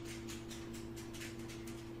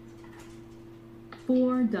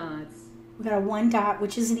 4 dots. We got a 1 dot,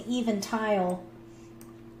 which is an even tile.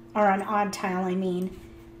 Or an odd tile, I mean.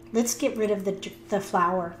 Let's get rid of the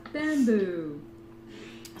flower. Bamboo.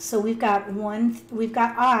 So we've got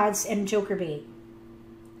odds and joker bait.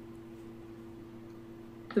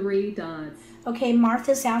 3 dots. Okay,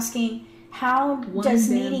 Martha's asking, how One does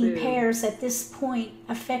needing bamboo. pairs at this point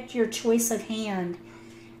affect your choice of hand?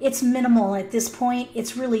 It's minimal at this point.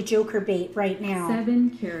 It's really joker bait right now. 7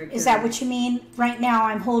 characters. Is that what you mean? Right now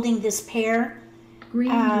I'm holding this pair Green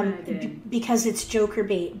dragon. because it's joker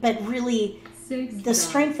bait. But really, 6 the dots.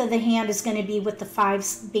 strength of the hand is going to be with the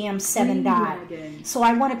 5 bam 7 Green dot. dragon. So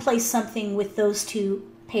I want to play something with those two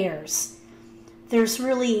pairs. There's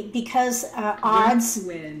really, because odds...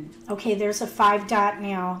 Win. Okay, there's a 5 dot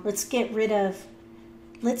now. Let's get rid of...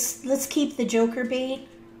 Let's keep the joker bait.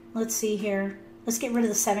 Let's see here. Let's get rid of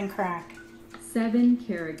the 7 crack. 7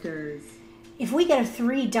 characters. If we get a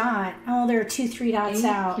 3 dot... Oh, there are 2 3 dots 8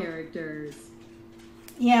 out. characters.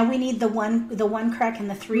 Yeah, we need the one crack and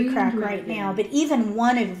the 3 Green crack right dragon. now. But even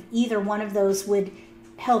either one of those would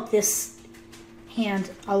help this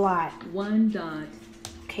hand a lot. 1 dot.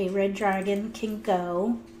 Okay, red dragon can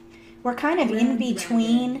go. We're kind of in Red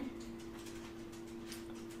between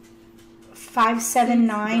 5 7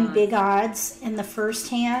 9 dots. big odds in the first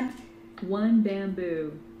hand. 1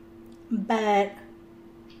 bamboo. But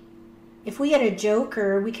if we get a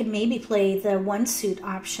joker, we could maybe play the 1 suit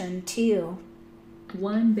option too.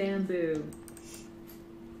 1 bamboo.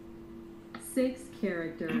 6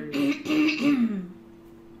 characters.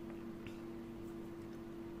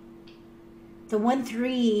 The 1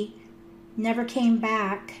 3 never came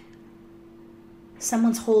back.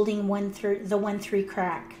 Someone's holding the 1 3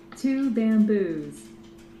 crack. 2 bamboos.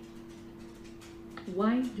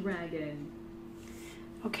 White dragon.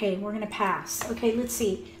 Okay, we're going to pass. Okay, let's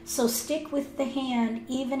see. So stick with the hand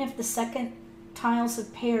even if the second tiles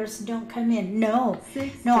of pairs don't come in. No.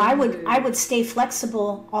 6 No, bamboos. I would stay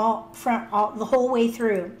flexible the whole way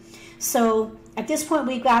through. So at this point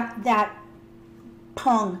we've got that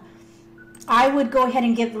pung. I would go ahead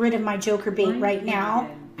and get rid of my joker bait White right now.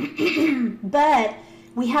 dragon. But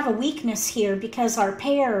we have a weakness here because our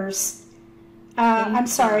pairs, I'm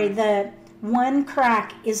sorry, dots. the 1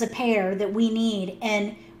 crack is a pair that we need,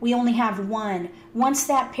 and we only have 1. Once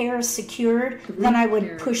that pair is secured, then I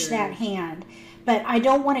would push that characters. hand. But I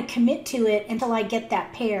don't want to commit to it until I get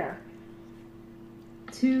that pair.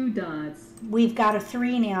 2 dots. We've got a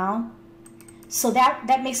 3 now. So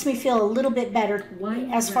that makes me feel a little bit better White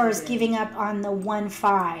as far as dragon. giving up on the 1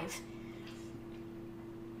 5.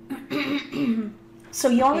 So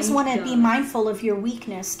you always 8 want to be dots. mindful of your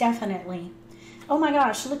weakness, definitely. Oh my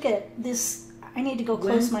gosh, look at this. I need to go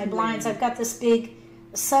close West my blinds. wind. I've got this big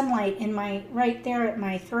sunlight in right there at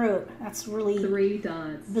my throat. That's really 3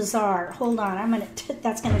 dots. bizarre. Hold on,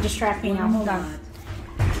 that's gonna distract me now. 1 Hold dot. on.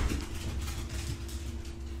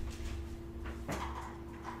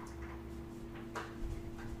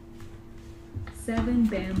 Seven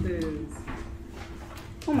bamboos.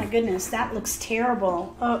 Oh my goodness, that looks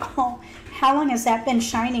terrible. Oh, how long has that been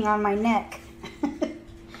shining on my neck?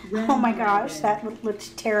 Red Oh my gosh, dragon. that looks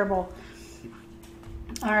terrible.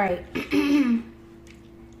 All right.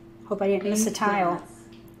 Hope I didn't miss a 8 tile. dots.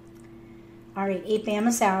 All right, 8 bam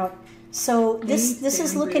is out. So this 8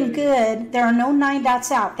 is looking bamboos. good. There are no 9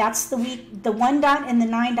 dots out. That's the weak. The 1 dot and the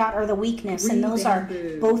 9 dot are the weakness, and 3 those are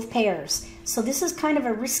bamboos. both pairs. So this is kind of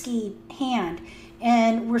a risky hand,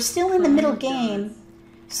 and we're still in the middle 5 game, dots.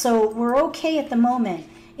 so we're okay at the moment.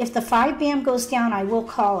 If the 5 bam goes down, I will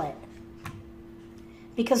call it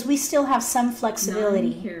because we still have some 9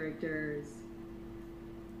 flexibility. characters.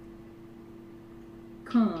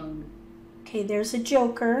 Kong. Okay, there's a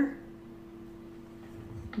joker.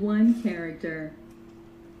 1 character.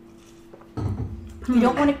 You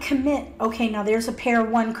don't want to commit. Okay, now there's a pair of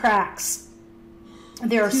 1 cracks.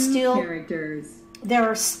 There are 2 still characters.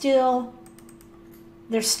 there's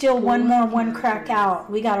still 1 more 1 crack characters. out.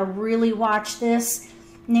 We got to really watch this.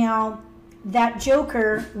 Now, that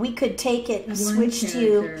joker, we could take it and 1 switch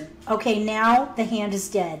to, character. okay, now the hand is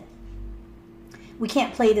dead. We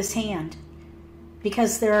can't play this hand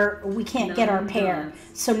because we can't get our 9 pair.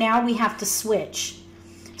 dots. So now we have to switch.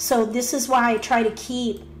 So this is why I try to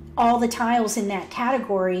keep all the tiles in that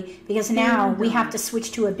category because now 4 we have to dots.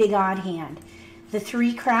 switch to a big odd hand. The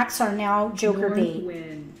 3 cracks are now joker North bait.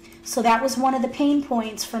 wind. So that was one of the pain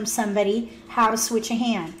points from somebody, how to switch a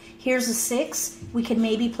hand. Here's a 6. We could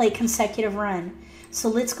maybe play consecutive run. So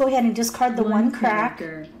let's go ahead and discard the 1 crack.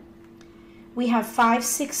 character. We have 5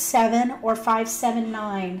 6 7 or 5 7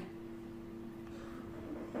 9.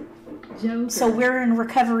 Joker. So we're in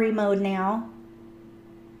recovery mode now.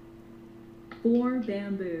 4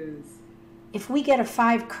 bamboos. If we get a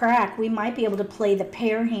 5 crack, we might be able to play the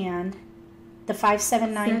pair hand, the 5-7-9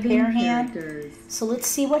 7 pair hand. characters. So let's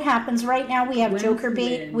see what happens. Right now we have West joker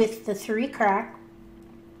bait wind. with the 3 crack.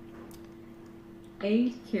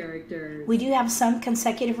 8 characters. We do have some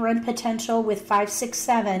consecutive run potential with 5, 6,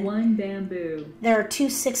 7. 1 bamboo. There are 2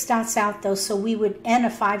 6 dots out though, so we would, and a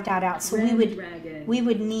 5 dot out. So Red dragon. we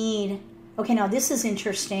would need, okay, now this is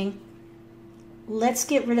interesting. Let's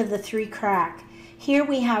get rid of the 3 crack. Here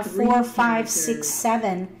we have 3 4, 5, 6, characters.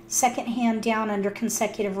 7. Second hand down under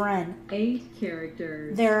consecutive run. 8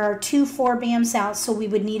 characters. There are 2 4 bams out, so we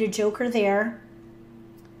would need a joker there.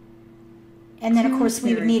 And then of 2 course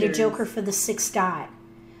we would need a characters. joker for the 6 dot.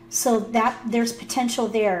 So that there's potential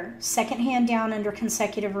there. Second hand down under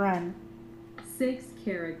consecutive run. 6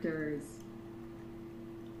 characters.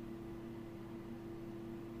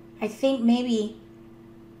 I think maybe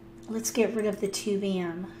let's get rid of the 2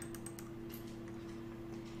 bam.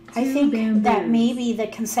 I 2 think bamboos. that maybe the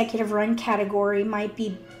consecutive run category might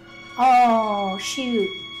be, oh shoot,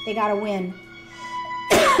 they got to win.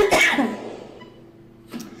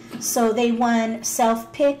 So they won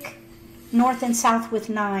self-pick, north and south with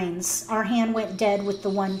 9s. Our hand went dead with the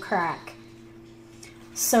 1 crack.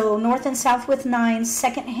 So north and south with 9s,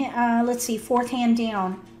 second hand, let's see, 4th hand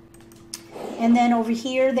down. And then over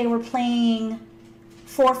here they were playing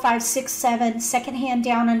 4, 5, 6, 7, second hand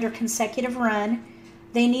down under consecutive run.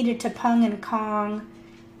 They needed to pung and kong,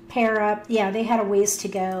 pair up. Yeah, they had a ways to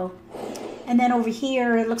go. And then over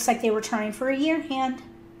here, it looks like they were trying for a year hand.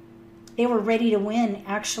 They were ready to win,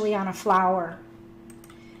 actually, on a flower.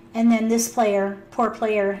 And then this player, poor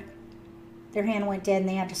player, their hand went dead and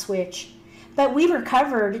they had to switch. But we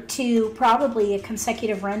recovered to probably a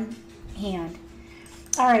consecutive run hand.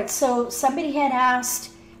 All right, so somebody had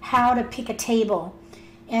asked how to pick a table.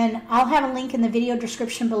 And I'll have a link in the video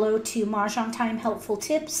description below to Mah Jongg Time Helpful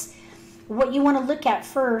Tips. What you want to look at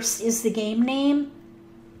first is the game name.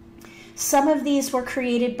 Some of these were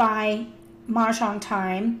created by Mah Jongg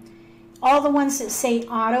Time. All the ones that say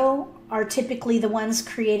auto are typically the ones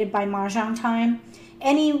created by Mah Jongg Time.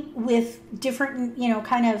 Any with different,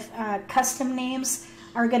 kind of custom names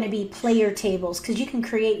are going to be player tables because you can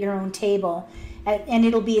create your own table and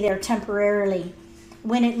it'll be there temporarily.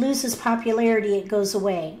 When it loses popularity, it goes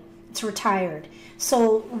away. It's retired.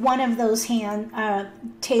 So one of those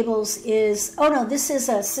tables is, oh no, this is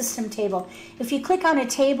a system table. If you click on a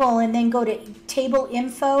table and then go to table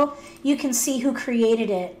info, you can see who created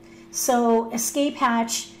it. So Escape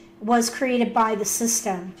Hatch was created by the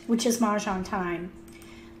system, which is Mah Jongg Time.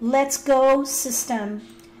 Let's go system.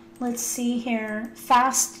 Let's see here.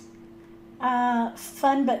 Fast,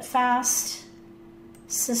 fun but fast.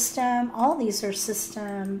 System, all these are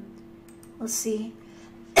system. Let's see.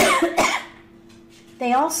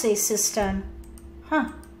 They all say system. Huh.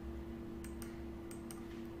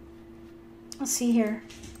 Let's see here.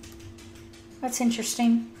 That's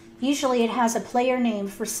interesting. Usually it has a player name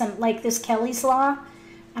for some, like this Kelly's Law.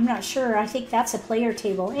 I'm not sure. I think that's a player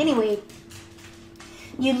table. Anyway,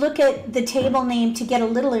 you look at the table name to get a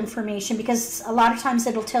little information because a lot of times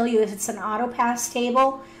it'll tell you if it's an auto pass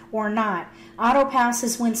table or not. Auto pass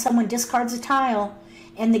is when someone discards a tile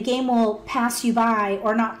and the game will pass you by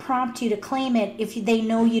or not prompt you to claim it if they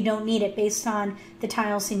know you don't need it based on the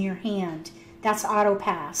tiles in your hand. That's auto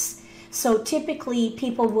pass. So typically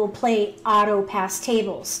people will play auto pass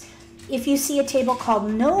tables. If you see a table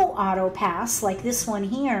called no auto pass, like this one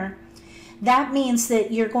here, that means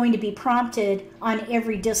that you're going to be prompted on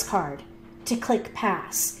every discard to click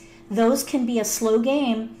pass. Those can be a slow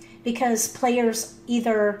game because players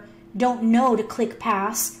either don't know to click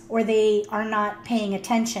pass or they are not paying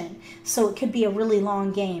attention. So it could be a really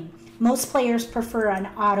long game. Most players prefer an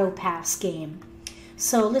auto pass game.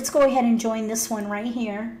 So let's go ahead and join this one right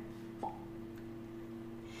here.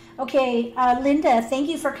 Okay, Linda, thank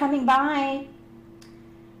you for coming by.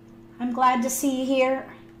 I'm glad to see you here.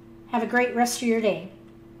 Have a great rest of your day.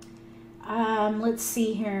 Let's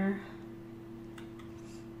see here.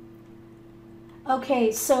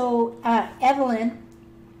 Okay, so Evelyn,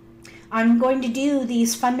 I'm going to do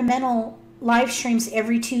these fundamental live streams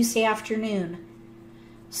every Tuesday afternoon.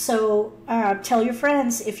 So tell your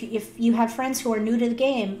friends, if you have friends who are new to the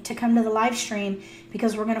game, to come to the live stream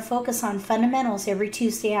because we're going to focus on fundamentals every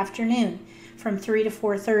Tuesday afternoon from 3 to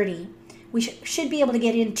 4:30. We should be able to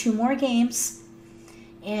get in 2 more games,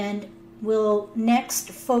 and we'll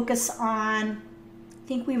next focus on, I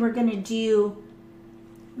think we were going to do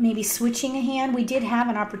maybe switching a hand. We did have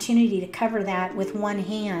an opportunity to cover that with one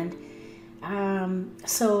hand.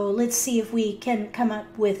 So let's see if we can come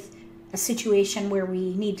up with a situation where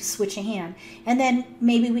we need to switch a hand. And then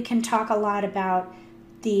maybe we can talk a lot about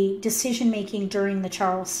the decision making during the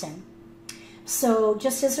Charleston. So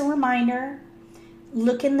just as a reminder,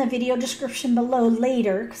 look in the video description below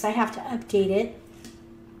later, because I have to update it,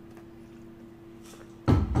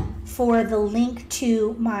 for the link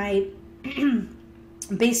to my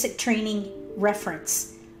basic training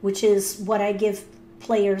reference, which is what I give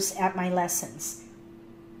players at my lessons.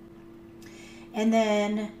 And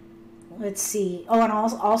then, let's see. Oh, and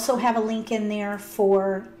I'll also have a link in there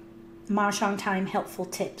for Mah Jongg time helpful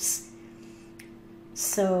tips.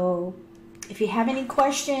 So if you have any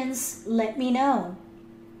questions, let me know.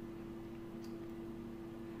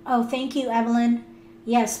 Oh, thank you, Evelyn.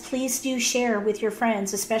 Yes, please do share with your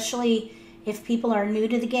friends, especially if people are new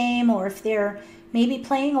to the game or if they're maybe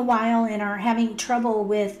playing a while and are having trouble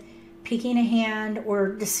with picking a hand or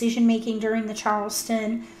decision making during the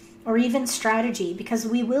Charleston, or even strategy, because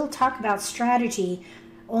we will talk about strategy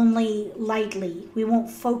only lightly. We won't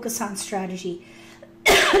focus on strategy.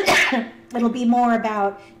 It'll be more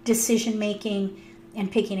about decision making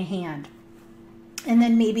and picking a hand. And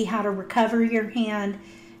then maybe how to recover your hand.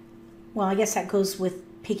 Well, I guess that goes with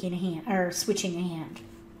picking a hand or switching a hand.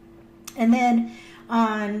 And then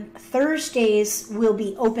on Thursdays will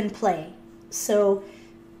be open play. So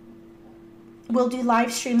we'll do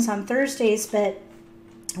live streams on Thursdays, but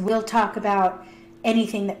we'll talk about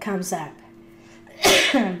anything that comes up.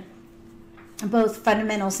 Both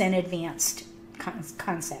fundamentals and advanced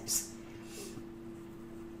concepts.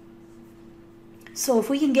 So if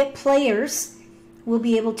we can get players, we'll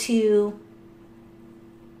be able to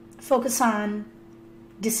focus on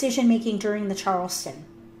decision making during the Charleston.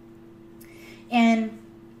 And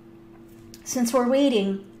since we're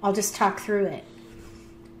waiting, I'll just talk through it.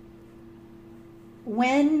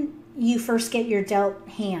 When you first get your dealt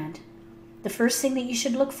hand, the first thing that you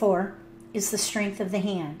should look for is the strength of the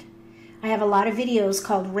hand. I have a lot of videos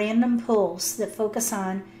called Random Pulls that focus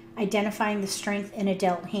on identifying the strength in a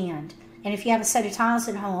dealt hand. And if you have a set of tiles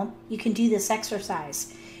at home, you can do this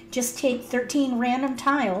exercise. Just take 13 random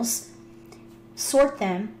tiles, sort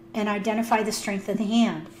them, and identify the strength of the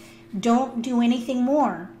hand. Don't do anything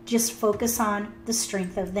more. Just focus on the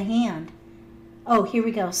strength of the hand. Oh, here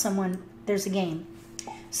we go. There's a game.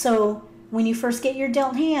 So when you first get your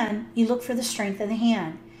dealt hand, you look for the strength of the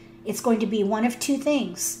hand. It's going to be one of two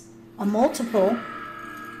things, a multiple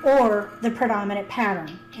or the predominant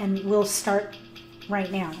pattern. And we'll start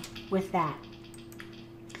right now with that.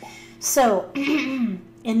 So in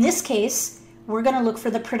this case, we're going to look for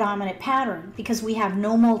the predominant pattern because we have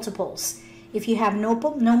no multiples. If you have no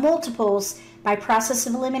multiples, by process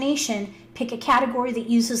of elimination, pick a category that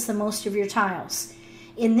uses the most of your tiles.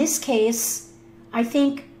 In this case, I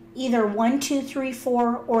think either 1, 2, 3,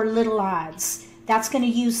 4 or little odds. That's going to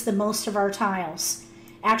use the most of our tiles.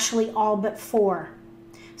 Actually, all but 4.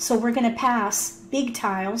 So we're going to pass big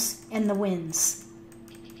tiles and the wins.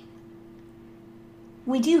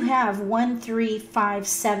 We do have 1, 3, 5,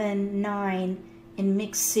 7, 9 in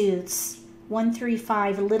mixed suits. 1, 3,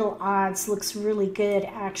 5 little odds looks really good,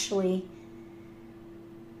 actually.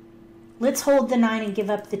 Let's hold the 9 and give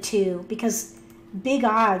up the 2 because big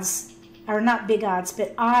odds, or not big odds,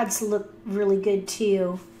 but odds look really good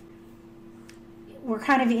too. We're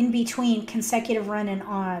kind of in between consecutive run and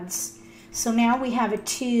odds. So now we have a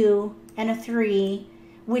 2 and a 3,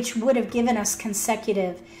 which would have given us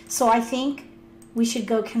consecutive. So I think we should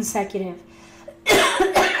go consecutive.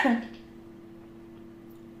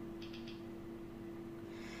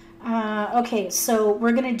 Okay, so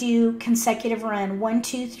we're going to do consecutive run. 1,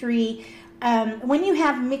 2, 3. When you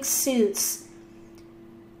have mixed suits,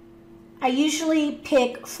 I usually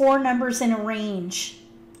pick 4 numbers in a range.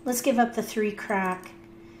 Let's give up the 3 crack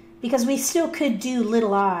because we still could do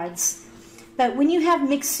little odds. But when you have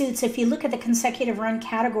mixed suits, if you look at the consecutive run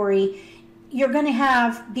category, you're going to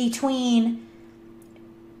have between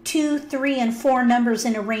 2, 3, and 4 numbers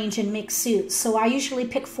in a range in mixed suits. So I usually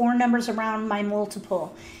pick 4 numbers around my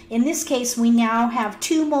multiple. In this case, we now have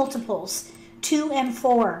 2 multiples, 2 and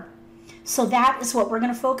 4. So that is what we're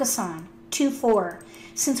going to focus on, 2, 4.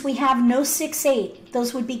 Since we have no 6, 8,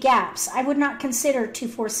 those would be gaps. I would not consider 2,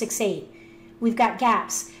 4, 6, 8. We've got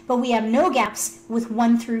gaps, but we have no gaps with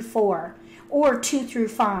 1 through 4 or 2 through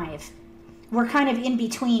 5. We're kind of in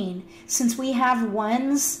between. Since we have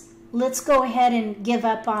ones, let's go ahead and give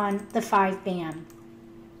up on the 5 band.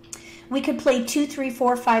 We could play 2, 3,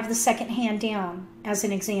 4, 5 the second hand down as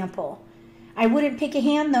an example. I wouldn't pick a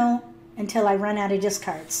hand though until I run out of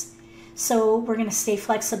discards. So we're going to stay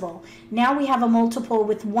flexible. Now we have a multiple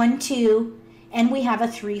with 1, 2, and we have a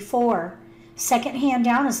 3, 4. Second hand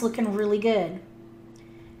down is looking really good.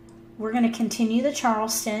 We're going to continue the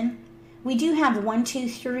Charleston. We do have 1, 2,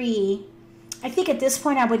 3. I think at this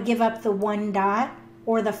point I would give up the 1 dot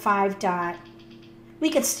or the 5 dot We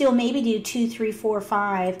could still maybe do 2, 3, 4,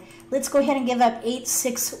 5. Let's go ahead and give up 8,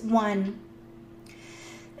 6, 1.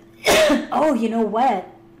 Oh, you know what?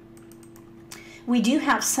 We do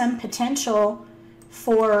have some potential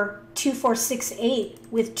for 2, 4, 6, 8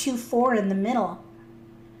 with 2, 4 in the middle.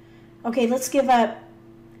 Okay, let's give up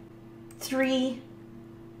 3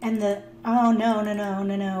 and the, oh,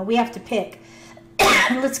 no. We have to pick.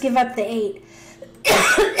 Let's give up the 8.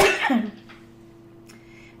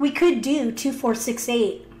 We could do 2, 4, 6,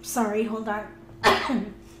 8. Sorry, hold on.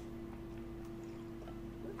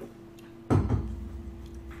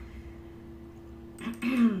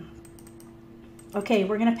 Okay,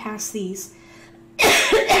 we're going to pass these.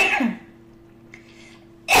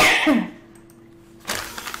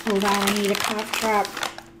 Hold on, I need a cough drop.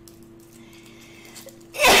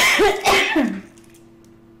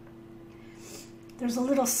 There's a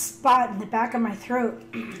little spot in the back of my throat.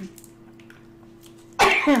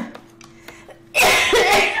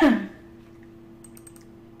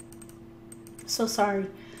 So sorry.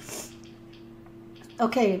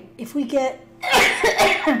 Okay, if we get...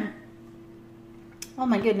 Oh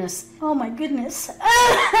my goodness. Oh my goodness.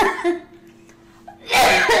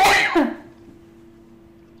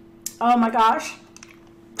 Oh my gosh.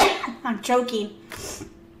 I'm choking.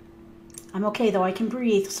 I'm okay though. I can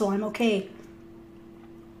breathe, so I'm okay.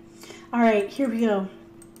 All right, here we go.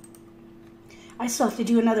 I still have to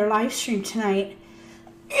do another live stream tonight.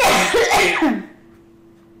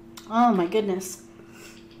 Oh my goodness.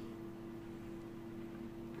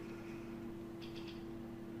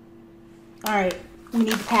 All right, we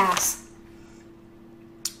need to pass.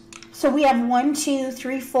 So we have 1, 2,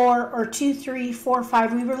 3, 4, or 2, 3, 4,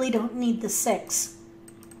 5. We really don't need the 6.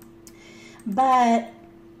 But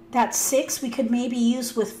that 6 we could maybe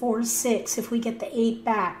use with 4, 6 if we get the 8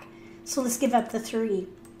 back. So let's give up the 3.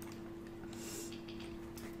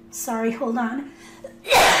 Sorry, hold on.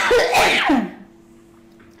 I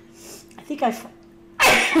think I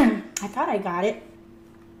thought I got it.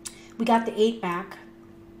 We got the 8 back.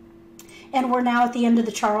 And we're now at the end of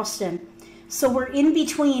the Charleston. So we're in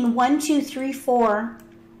between 1, 2, 3, 4.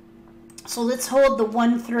 So let's hold the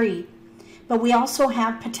 1, 3. But we also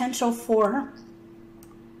have potential for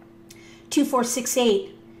 2, 4, 6,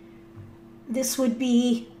 8. This would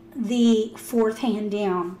be the 4th hand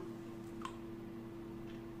down.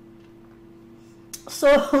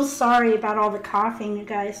 So sorry about all the coughing, you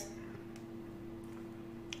guys.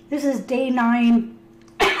 This is day 9.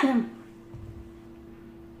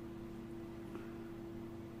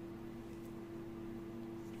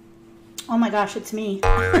 Oh my gosh, it's me.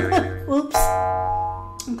 Oops.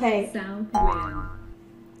 Okay. South wind.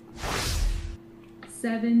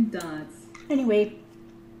 7 dots. Anyway,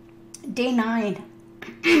 day 9.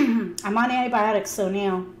 I'm on antibiotics, so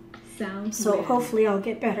now. South So wind. hopefully I'll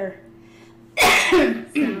get better.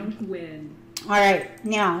 South wind. All right,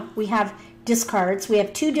 now we have discards. We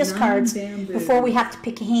have 2 discards 9 bamboo. before we have to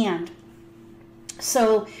pick a hand.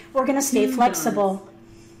 So we're going to stay 2 flexible.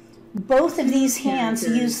 Both of 2 these hands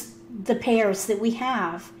characters. use the pairs that we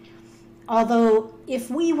have. Although if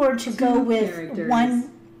we were to 2 go with characters.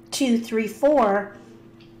 1, 2, 3, 4,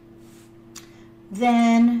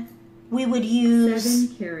 then we would use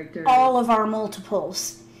 7 characters. all of our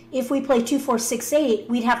multiples. If we play 2, 4, 6, 8,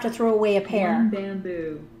 we'd have to throw away a pair. 1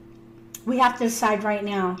 bamboo. We have to decide right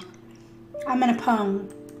now. I'm going to pung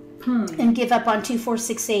Pung. and give up on 2, 4,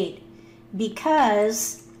 6, 8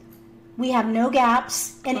 because we have no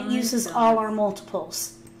gaps and it 5 uses dots. all our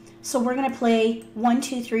multiples. So we're going to play 1,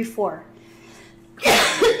 2, 3, 4.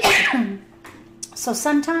 So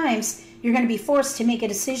sometimes you're going to be forced to make a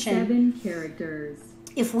decision. 7 characters.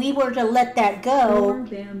 If we were to let that 4 go,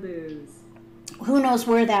 bamboos. who knows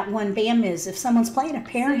where that 1 bam is. If someone's playing a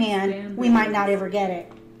pair 6 hand, bamboos. we might not ever get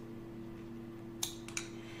it.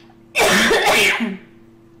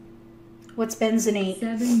 What's benzonate?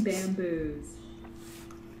 7 bamboos.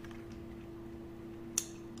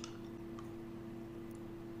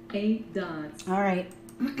 8 dots. All right.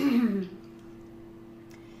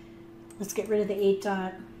 Let's get rid of the 8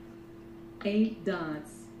 dot. 8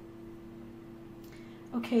 dots.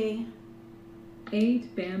 Okay.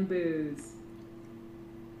 8 bamboos.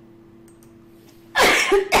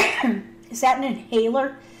 Is that an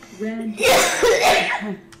inhaler? Red.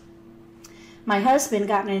 My husband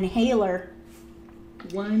got an inhaler.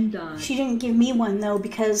 1 dot. She didn't give me one though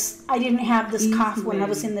because I didn't have this East cough when I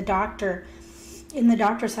was wind. in the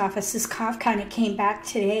doctor's office. This cough kind of came back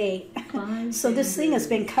today. 5 So this thing has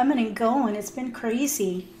been coming and going. It's been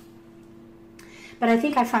crazy. But I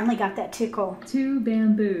think I finally got that tickle. 2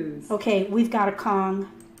 bamboos. Okay, we've got a Kong.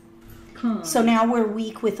 Kong. So now we're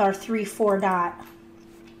weak with our 3, 4 dot.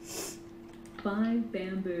 5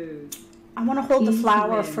 bamboos. I want to hold the Each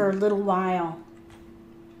flower wind. for a little while.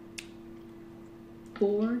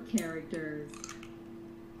 4 characters.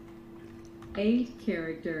 8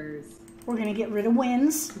 characters. We're going to get rid of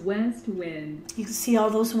winds. West wind. You can see all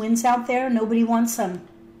those winds out there. Nobody wants them.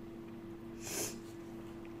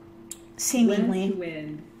 Seemingly. West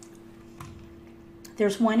wind.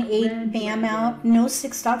 There's 1 8 Red bam dragon. out. No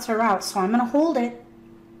 6 dots are out, so I'm going to hold it.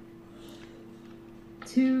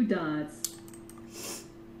 2 dots.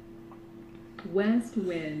 West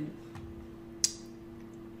wind.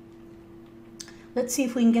 Let's see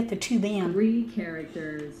if we can get the 2 bam. 3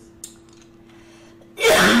 characters.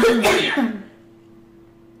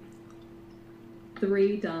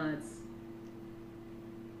 3 dots.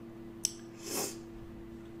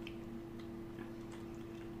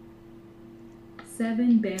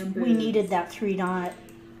 Seven bamboos. We needed that 3 dot.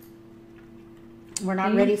 We're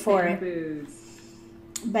not 8 ready for it. bamboos.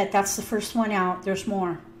 But that's the first one out. There's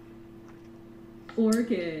more.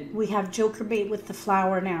 Orchid. We have joker bait with the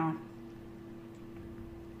flower now.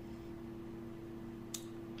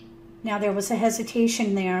 Now there was a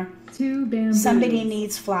hesitation there. 2 bamboos. Somebody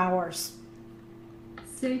needs flowers.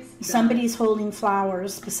 6 dots. Somebody's holding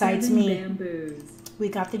flowers besides 7 me. bamboos. We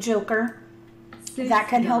got the joker. 6 That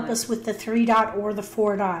can help dots. us with the 3 dot or the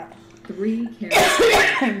 4 dot. 3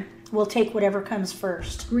 characters. We'll take whatever comes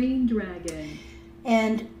first. Green dragon.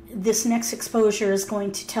 And this next exposure is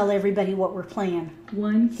going to tell everybody what we're playing.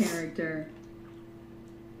 1 character.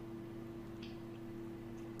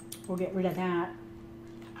 We'll get rid of that.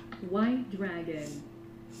 White dragon.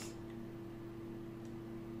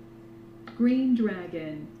 Green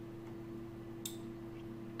dragon.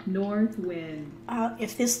 North wind.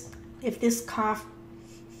 If this cough,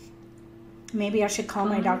 maybe I should call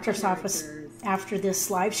my 5 doctor's office characters. after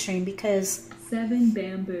this live stream because 7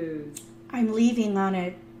 bamboos. I'm leaving on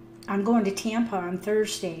it. I'm going to Tampa on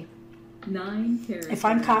Thursday. 9 characters. If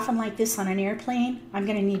I'm coughing like this on an airplane, I'm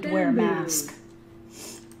going to need to wear a Bamboos. mask.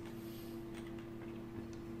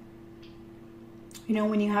 You know,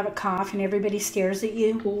 when you have a cough and everybody stares at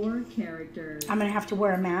you, 4 characters. I'm going to have to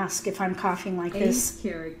wear a mask if I'm coughing like 8 this.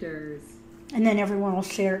 characters. And then everyone will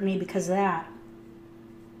stare at me because of that.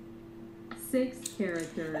 6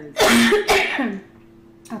 characters.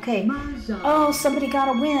 Okay. Mah Jongg. Oh, somebody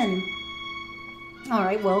got a win. All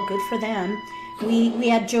right, well, good for them. We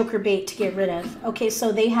had joker bait to get rid of. Okay,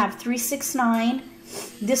 so they have 3 6 9.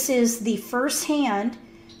 This is the first hand,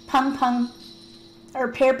 pung pung, or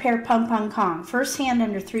pair pair pung pung kong. First hand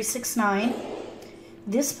under 3 6 9.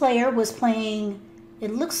 This player was playing.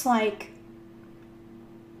 It looks like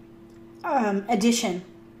addition.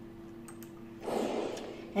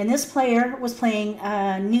 And this player was playing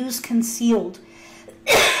news concealed.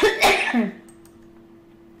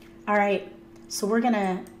 All right, so we're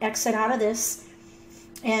gonna exit out of this,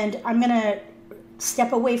 and I'm gonna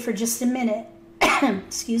step away for just a minute.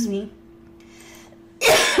 Excuse me,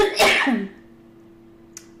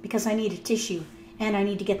 because I need a tissue and I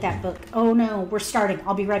need to get that book. Oh no, we're starting.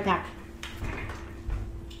 I'll be right back.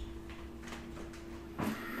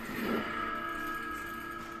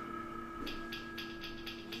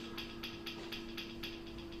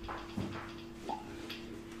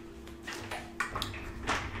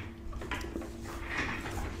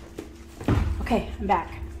 Okay, I'm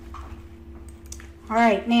back. All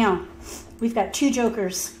right, now we've got 2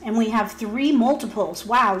 jokers and we have 3 multiples.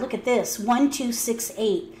 Wow, look at this. 1, 2, 6,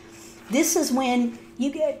 8. This is when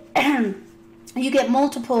you get you get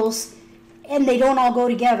multiples and they don't all go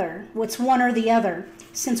together. What's one or the other?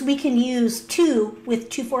 Since we can use 2 with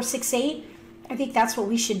 2, 4, 6, 8, I think that's what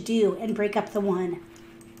we should do and break up the 1.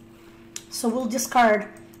 So we'll discard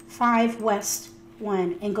 5 west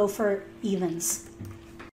 1 and go for evens.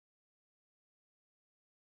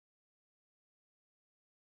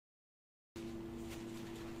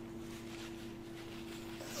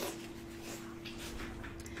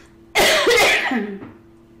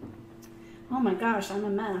 Oh my gosh, I'm a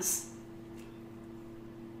mess.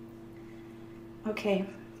 Okay.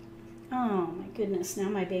 Oh my goodness, now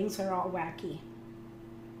my bangs are all wacky.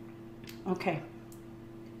 Okay.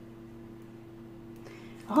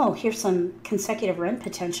 Oh, here's some consecutive run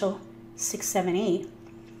potential. 6, 7, 8.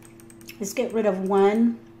 Let's get rid of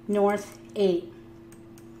 1, north, 8.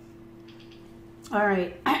 All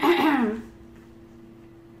right.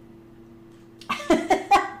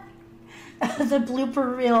 The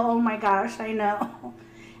blooper reel, oh my gosh, I know.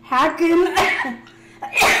 Hacking.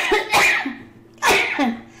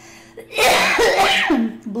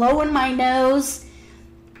 Blowing my nose.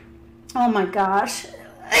 Oh my gosh.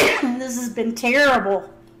 This has been terrible.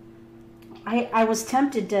 I was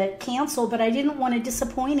tempted to cancel, but I didn't want to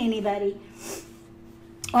disappoint anybody.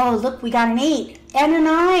 Oh, look, we got an 8 and a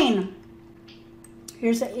 9.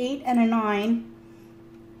 Here's an 8 and a 9.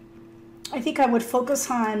 I think I would focus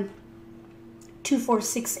on 2, 4,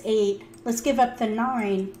 6, 8. Let's give up the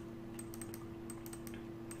 9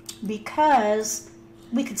 because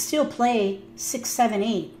we could still play 6, 7,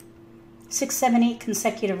 8. 6, 7, 8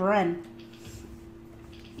 consecutive run.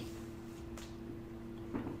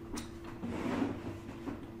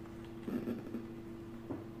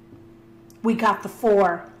 We got the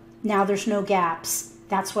 4. Now there's no gaps.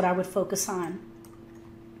 That's what I would focus on.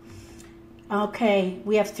 Okay,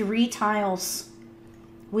 we have 3 tiles.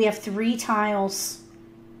 We have 3 tiles.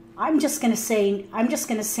 I'm just gonna say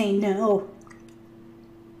no.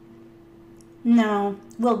 No,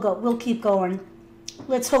 we'll keep going.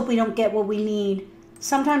 Let's hope we don't get what we need.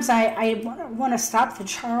 Sometimes I want to stop for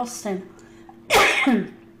Charleston.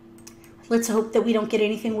 Let's hope that we don't get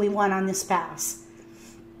anything we want on this pass.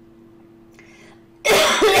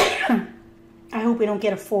 I hope we don't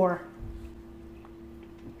get a 4.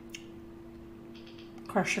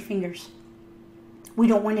 Cross your fingers. We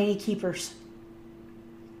don't want any keepers.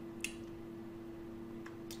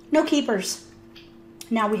 No keepers.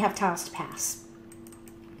 Now we have tiles to pass.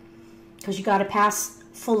 Because you got to pass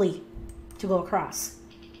fully to go across.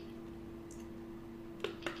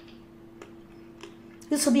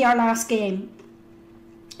 This will be our last game.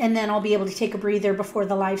 And then I'll be able to take a breather before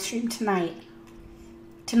the live stream tonight.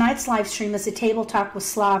 Tonight's live stream is a table talk with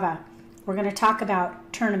Slava. We're going to talk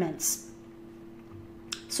about tournaments.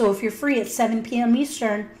 So if you're free at 7 p.m.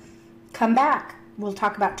 Eastern, come back. We'll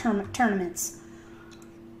talk about tournaments.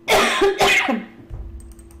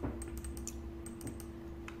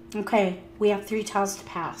 Okay, we have 3 tiles to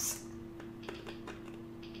pass.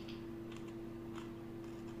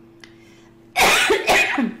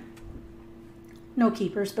 No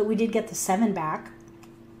keepers, but we did get the 7 back.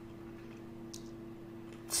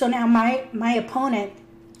 So now my opponent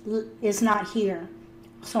is not here.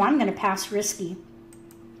 So I'm going to pass risky.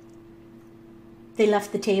 They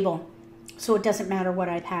left the table, so it doesn't matter what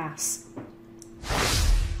I pass.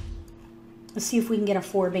 Let's see if we can get a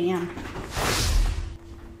 4 bam.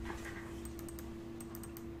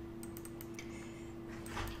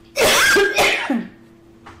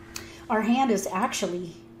 Our hand is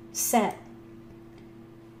actually set.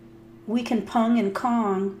 We can pung and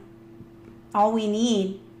kong. All we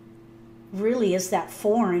need really is that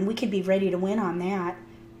 4, and we could be ready to win on that.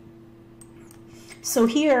 So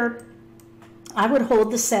here, I would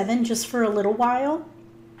hold the 7 just for a little while,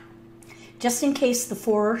 just in case the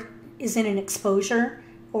 4 is in an exposure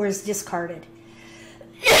or is discarded.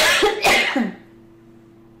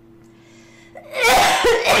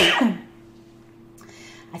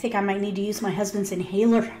 I think I might need to use my husband's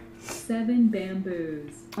inhaler. 7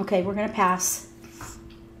 bamboos. Okay, we're going to pass.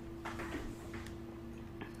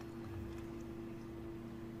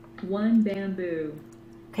 One bamboo.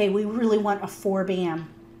 Okay, we really want a 4 bam.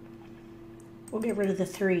 We'll get rid of the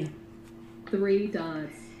 3. 3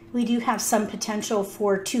 dots. We do have some potential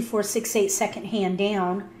for 2, 4, 6, 8 second hand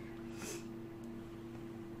down.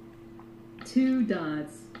 2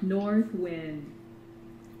 dots. North wind.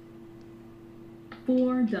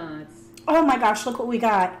 4 dots. Oh my gosh, look what we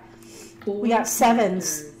got. 4 We got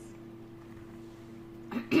 7s.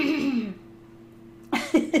 9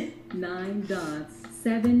 dots.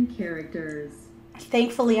 7 characters.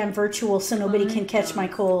 Thankfully, I'm virtual, so nobody 5 can catch my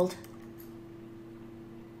dots. cold.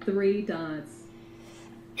 3 dots.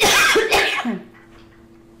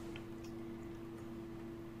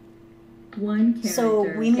 One character.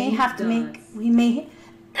 So we may 8 have to make dots. we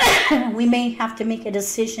may have to make a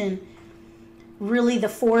decision. Really, the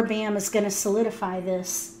 4 bam is going to solidify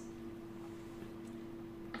this.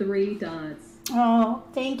 3 dots. Oh,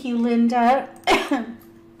 thank you, Linda.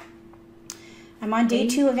 I'm on day 8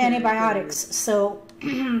 2 of antibiotics, characters. so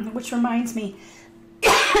which reminds me,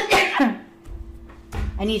 I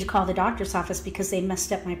need to call the doctor's office because they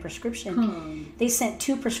messed up my prescription. Kong. They sent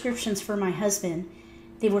 2 prescriptions for my husband.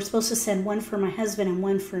 They were supposed to send 1 for my husband and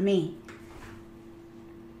 1 for me.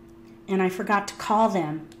 And I forgot to call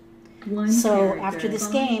them. 1 So character. after this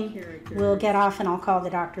 5 game, characters. we'll get off and I'll call the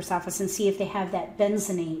doctor's office and see if they have that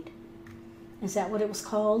benzenate. Is that what it was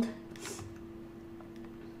called?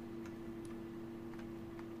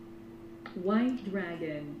 White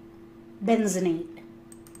dragon. Benzenate.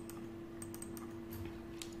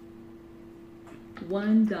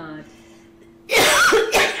 1 dot.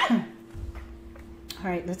 All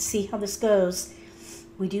right, let's see how this goes.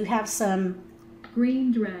 We do have some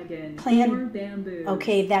Green dragon. Plan- 4 bamboo.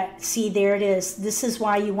 Okay, see, there it is. This is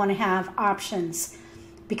why you want to have options.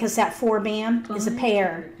 because that 4 bam is a 5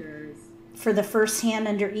 pair. characters. For the first hand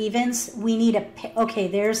under evens, we need a okay,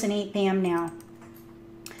 there's an 8 bam now.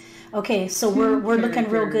 Okay, so we're looking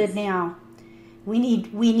real good now. We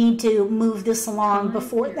need to move this along 5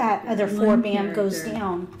 before that other characters. 4 1 bam goes character.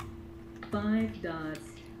 down. 5 dots.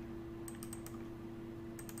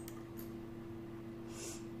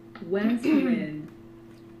 West wind.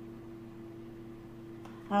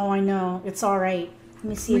 Oh, I know. It's all right. Let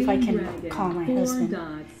me see if I Green can dragon. call my 4 husband.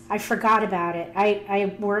 dots. I forgot about it.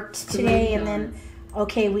 I worked 3 today and then, dots.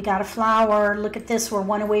 okay, we got a flower. Look at this. We're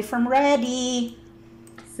 1 away from ready.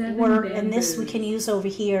 7 And this we bamboos. can use over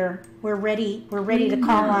here. We're ready to Green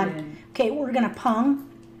call on. dragon. Okay, we're going to pung.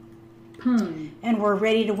 Pung. And we're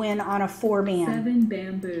ready to win on a 4 bam. 7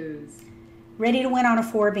 bamboos. Ready to win on a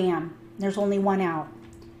 4 bam. There's only 1 out.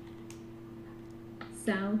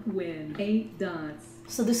 South wind. 8 dots.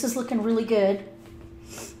 So this is looking really good.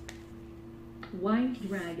 White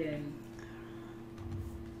dragon.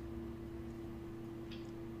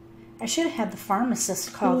 I should have had the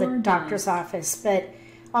pharmacist call the 4 doctor's dots. office, but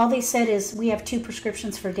all they said is we have 2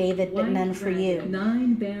 prescriptions for David, but White none for you. dragon.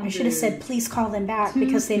 9 bamboos. I should have said please call them back 2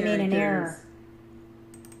 because they made an characters. error.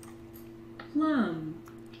 Plum.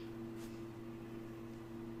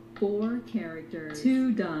 4 characters.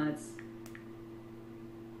 2 dots.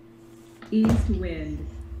 East wind.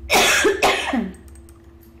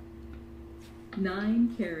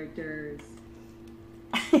 9 characters.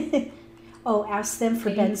 Oh, ask them for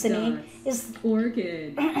 8 benzenate. dots.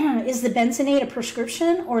 Orchid. Is the benzenate a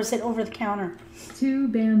prescription or is it over the counter? 2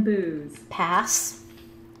 bamboos. Pass.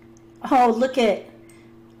 Oh, look at.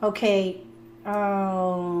 Okay.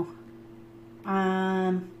 Oh.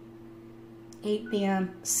 8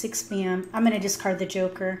 bam, 6 bam. I'm going to discard the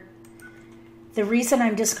joker. The reason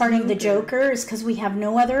I'm discarding the joker is because we have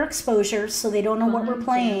no other exposures, so they don't know what we're 5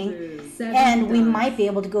 playing. bamboos. 7 And we dots. might be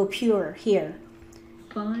able to go pure here.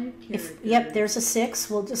 5 characters. Yep, there's a 6.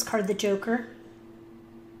 We'll discard the joker.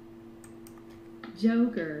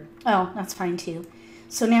 Joker. Oh, that's fine too.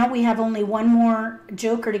 So now we have only 1 more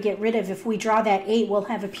joker to get rid of. If we draw that 8, we'll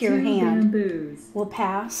have a pure 2 hand. bamboos. We'll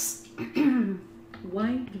pass.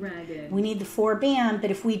 White dragon. We need the 4 bam,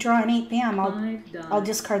 but if we draw an 8 bam, 5 dots. I'll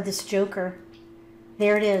discard this joker.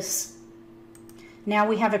 There it is. Now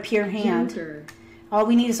we have a pure hand. Joker. All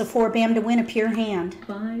we need is a 4 bam to win a pure hand.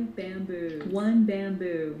 5 bamboo. 1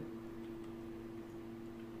 bamboo.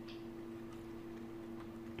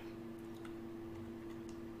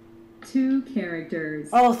 Two characters.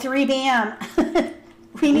 Oh, 3 bam.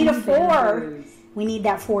 We need a 3 4. bamboos. We need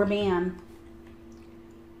that 4 bam.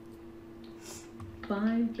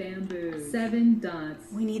 5 bamboos. 7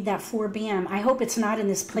 dots. We need that 4 bam. I hope it's not in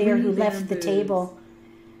this player 3 who left the bamboos. table.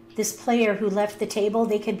 This player who left the table,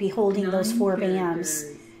 they could be holding 9 those 4 bams. characters.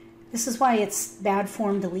 This is why it's bad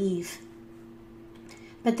form to leave.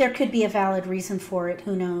 But there could be a valid reason for it.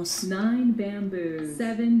 Who knows? 9 bamboos.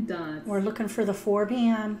 7 dots. We're looking for the 4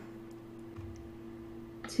 bam.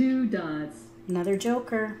 2 dots. Another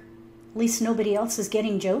joker. At least nobody else is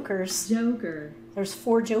getting jokers. Joker. There's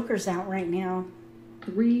 4 jokers out right now.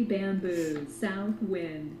 3 bamboos. South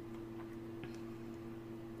wind.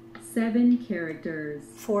 7 characters.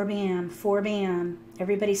 4 bam, 4 bam.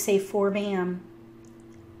 Everybody say 4 bam.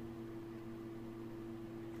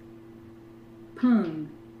 Pung.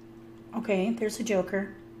 Okay, there's a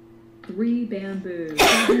joker. 3 bamboos.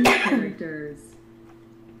 7 characters.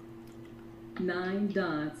 9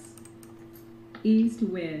 dots. East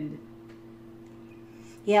wind.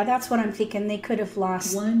 Yeah, that's what I'm thinking. They could have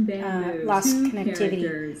lost 1 bamboo. lost 2 connectivity.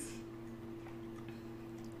 characters.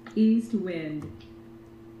 East wind.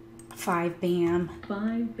 5 bam.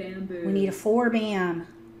 5 bamboo. We need a 4 bam.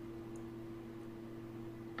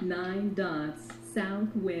 9 dots. South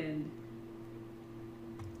wind.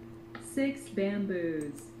 6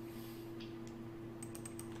 bamboos.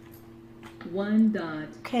 1 dot.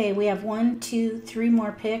 Okay, we have 1, 2, 3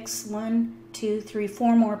 more picks. 1, 2, 3,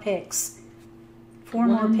 4 more picks. 4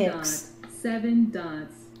 more 1 picks. dot. 7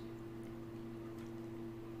 dots.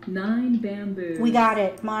 9 bamboos. We got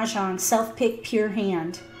it. Mah Jongg, self-pick, pure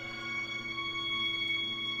hand.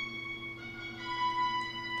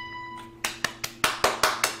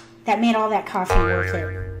 That made all that coffee worth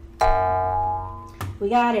it. We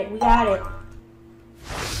got it. We got it.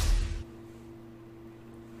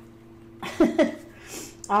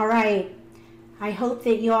 All right. I hope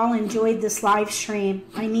that you all enjoyed this live stream.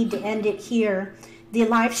 I need to end it here. The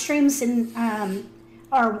live streams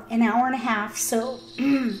are an hour and a half. So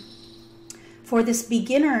for this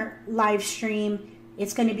beginner live stream,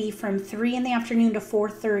 it's going to be from 3 in the afternoon to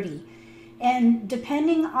 4:30. And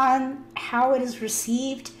depending on how it is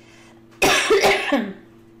received,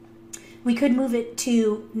 We could move it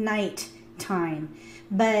to night time,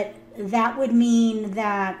 but that would mean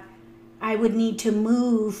that I would need to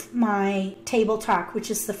move my table talk,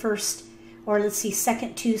 which is the first, or let's see,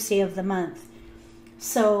 second Tuesday of the month.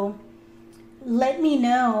 So let me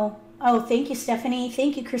know. Oh, thank you, Stephanie.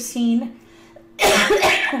 Thank you, Christine.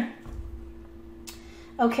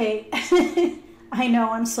 Okay. I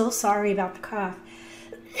know, I'm so sorry about the cough.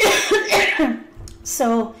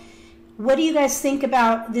 So what do you guys think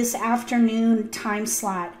about this afternoon time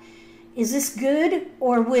slot? Is this good,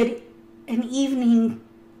 or would an evening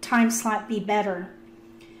time slot be better?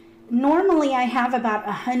 Normally I have about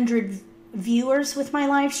 100 viewers with my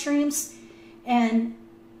live streams, and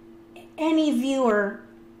any viewer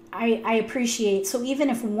I appreciate. So even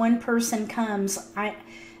if one person comes,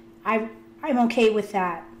 I'm okay with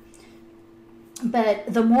that.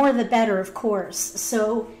 But the more the better, of course.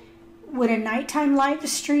 So would a nighttime live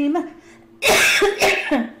stream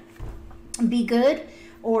be good,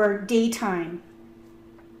 or daytime?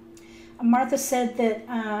 Martha said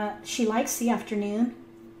that she likes the afternoon.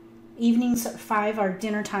 Evenings at 5 are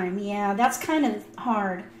dinner time. Yeah, that's kind of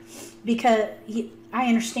hard, because I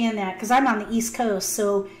understand that, because I'm on the East Coast.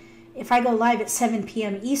 So if I go live at 7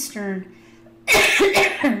 p.m. Eastern,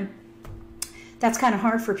 that's kind of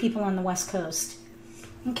hard for people on the West Coast.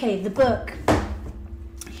 Okay, the book.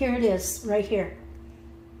 Here it is, right here.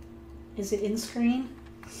 Is it in screen?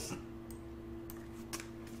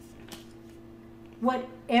 What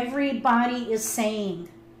Everybody is Saying.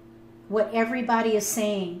 What Everybody is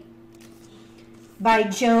Saying. By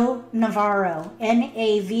Joe Navarro.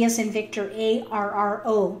 N-A-V as in Victor,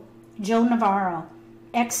 A-R-R-O. Joe Navarro.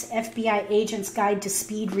 Ex-FBI Agent's Guide to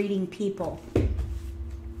Speed Reading People.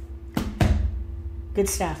 Good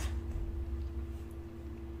stuff.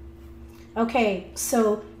 Okay,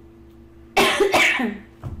 so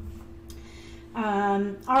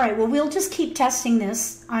all right, well, we'll just keep testing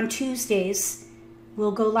this on Tuesdays.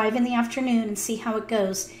 We'll go live in the afternoon and see how it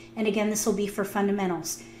goes. And again, this will be for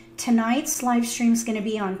fundamentals. Tonight's live stream is going to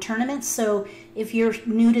be on tournaments, so if you're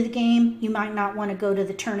new to the game, you might not want to go to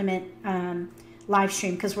the tournament live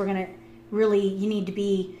stream, because we're going to really, you need to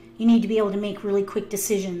be able to make really quick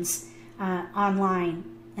decisions online,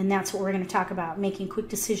 and that's what we're going to talk about, making quick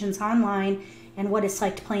decisions online and what it's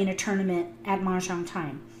like to play in a tournament at Mah Jongg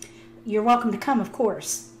time. You're welcome to come, of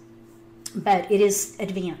course, but it is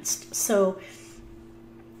advanced. So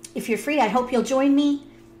if you're free, I hope you'll join me.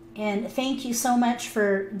 And thank you so much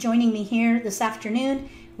for joining me here this afternoon.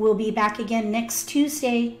 We'll be back again next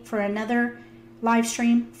Tuesday for another live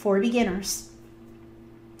stream for beginners.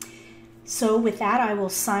 So with that, I will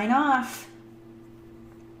sign off.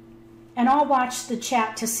 And I'll watch the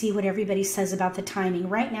chat to see what everybody says about the timing.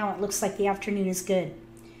 Right now, it looks like the afternoon is good.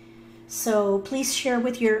 So please share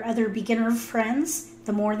with your other beginner friends.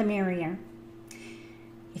 The more, the merrier.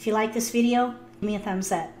 If you like this video, give me a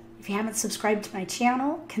thumbs up. If you haven't subscribed to my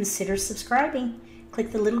channel, consider subscribing.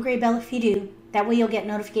 Click the little gray bell if you do. That way you'll get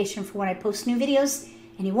notification for when I post new videos,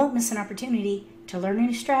 and you won't miss an opportunity to learn a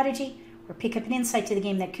new strategy or pick up an insight to the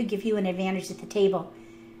game that could give you an advantage at the table.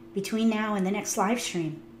 Between now and the next live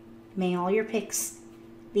stream, may all your picks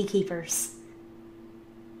be keepers.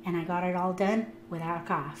 And I got it all done without a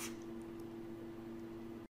cough.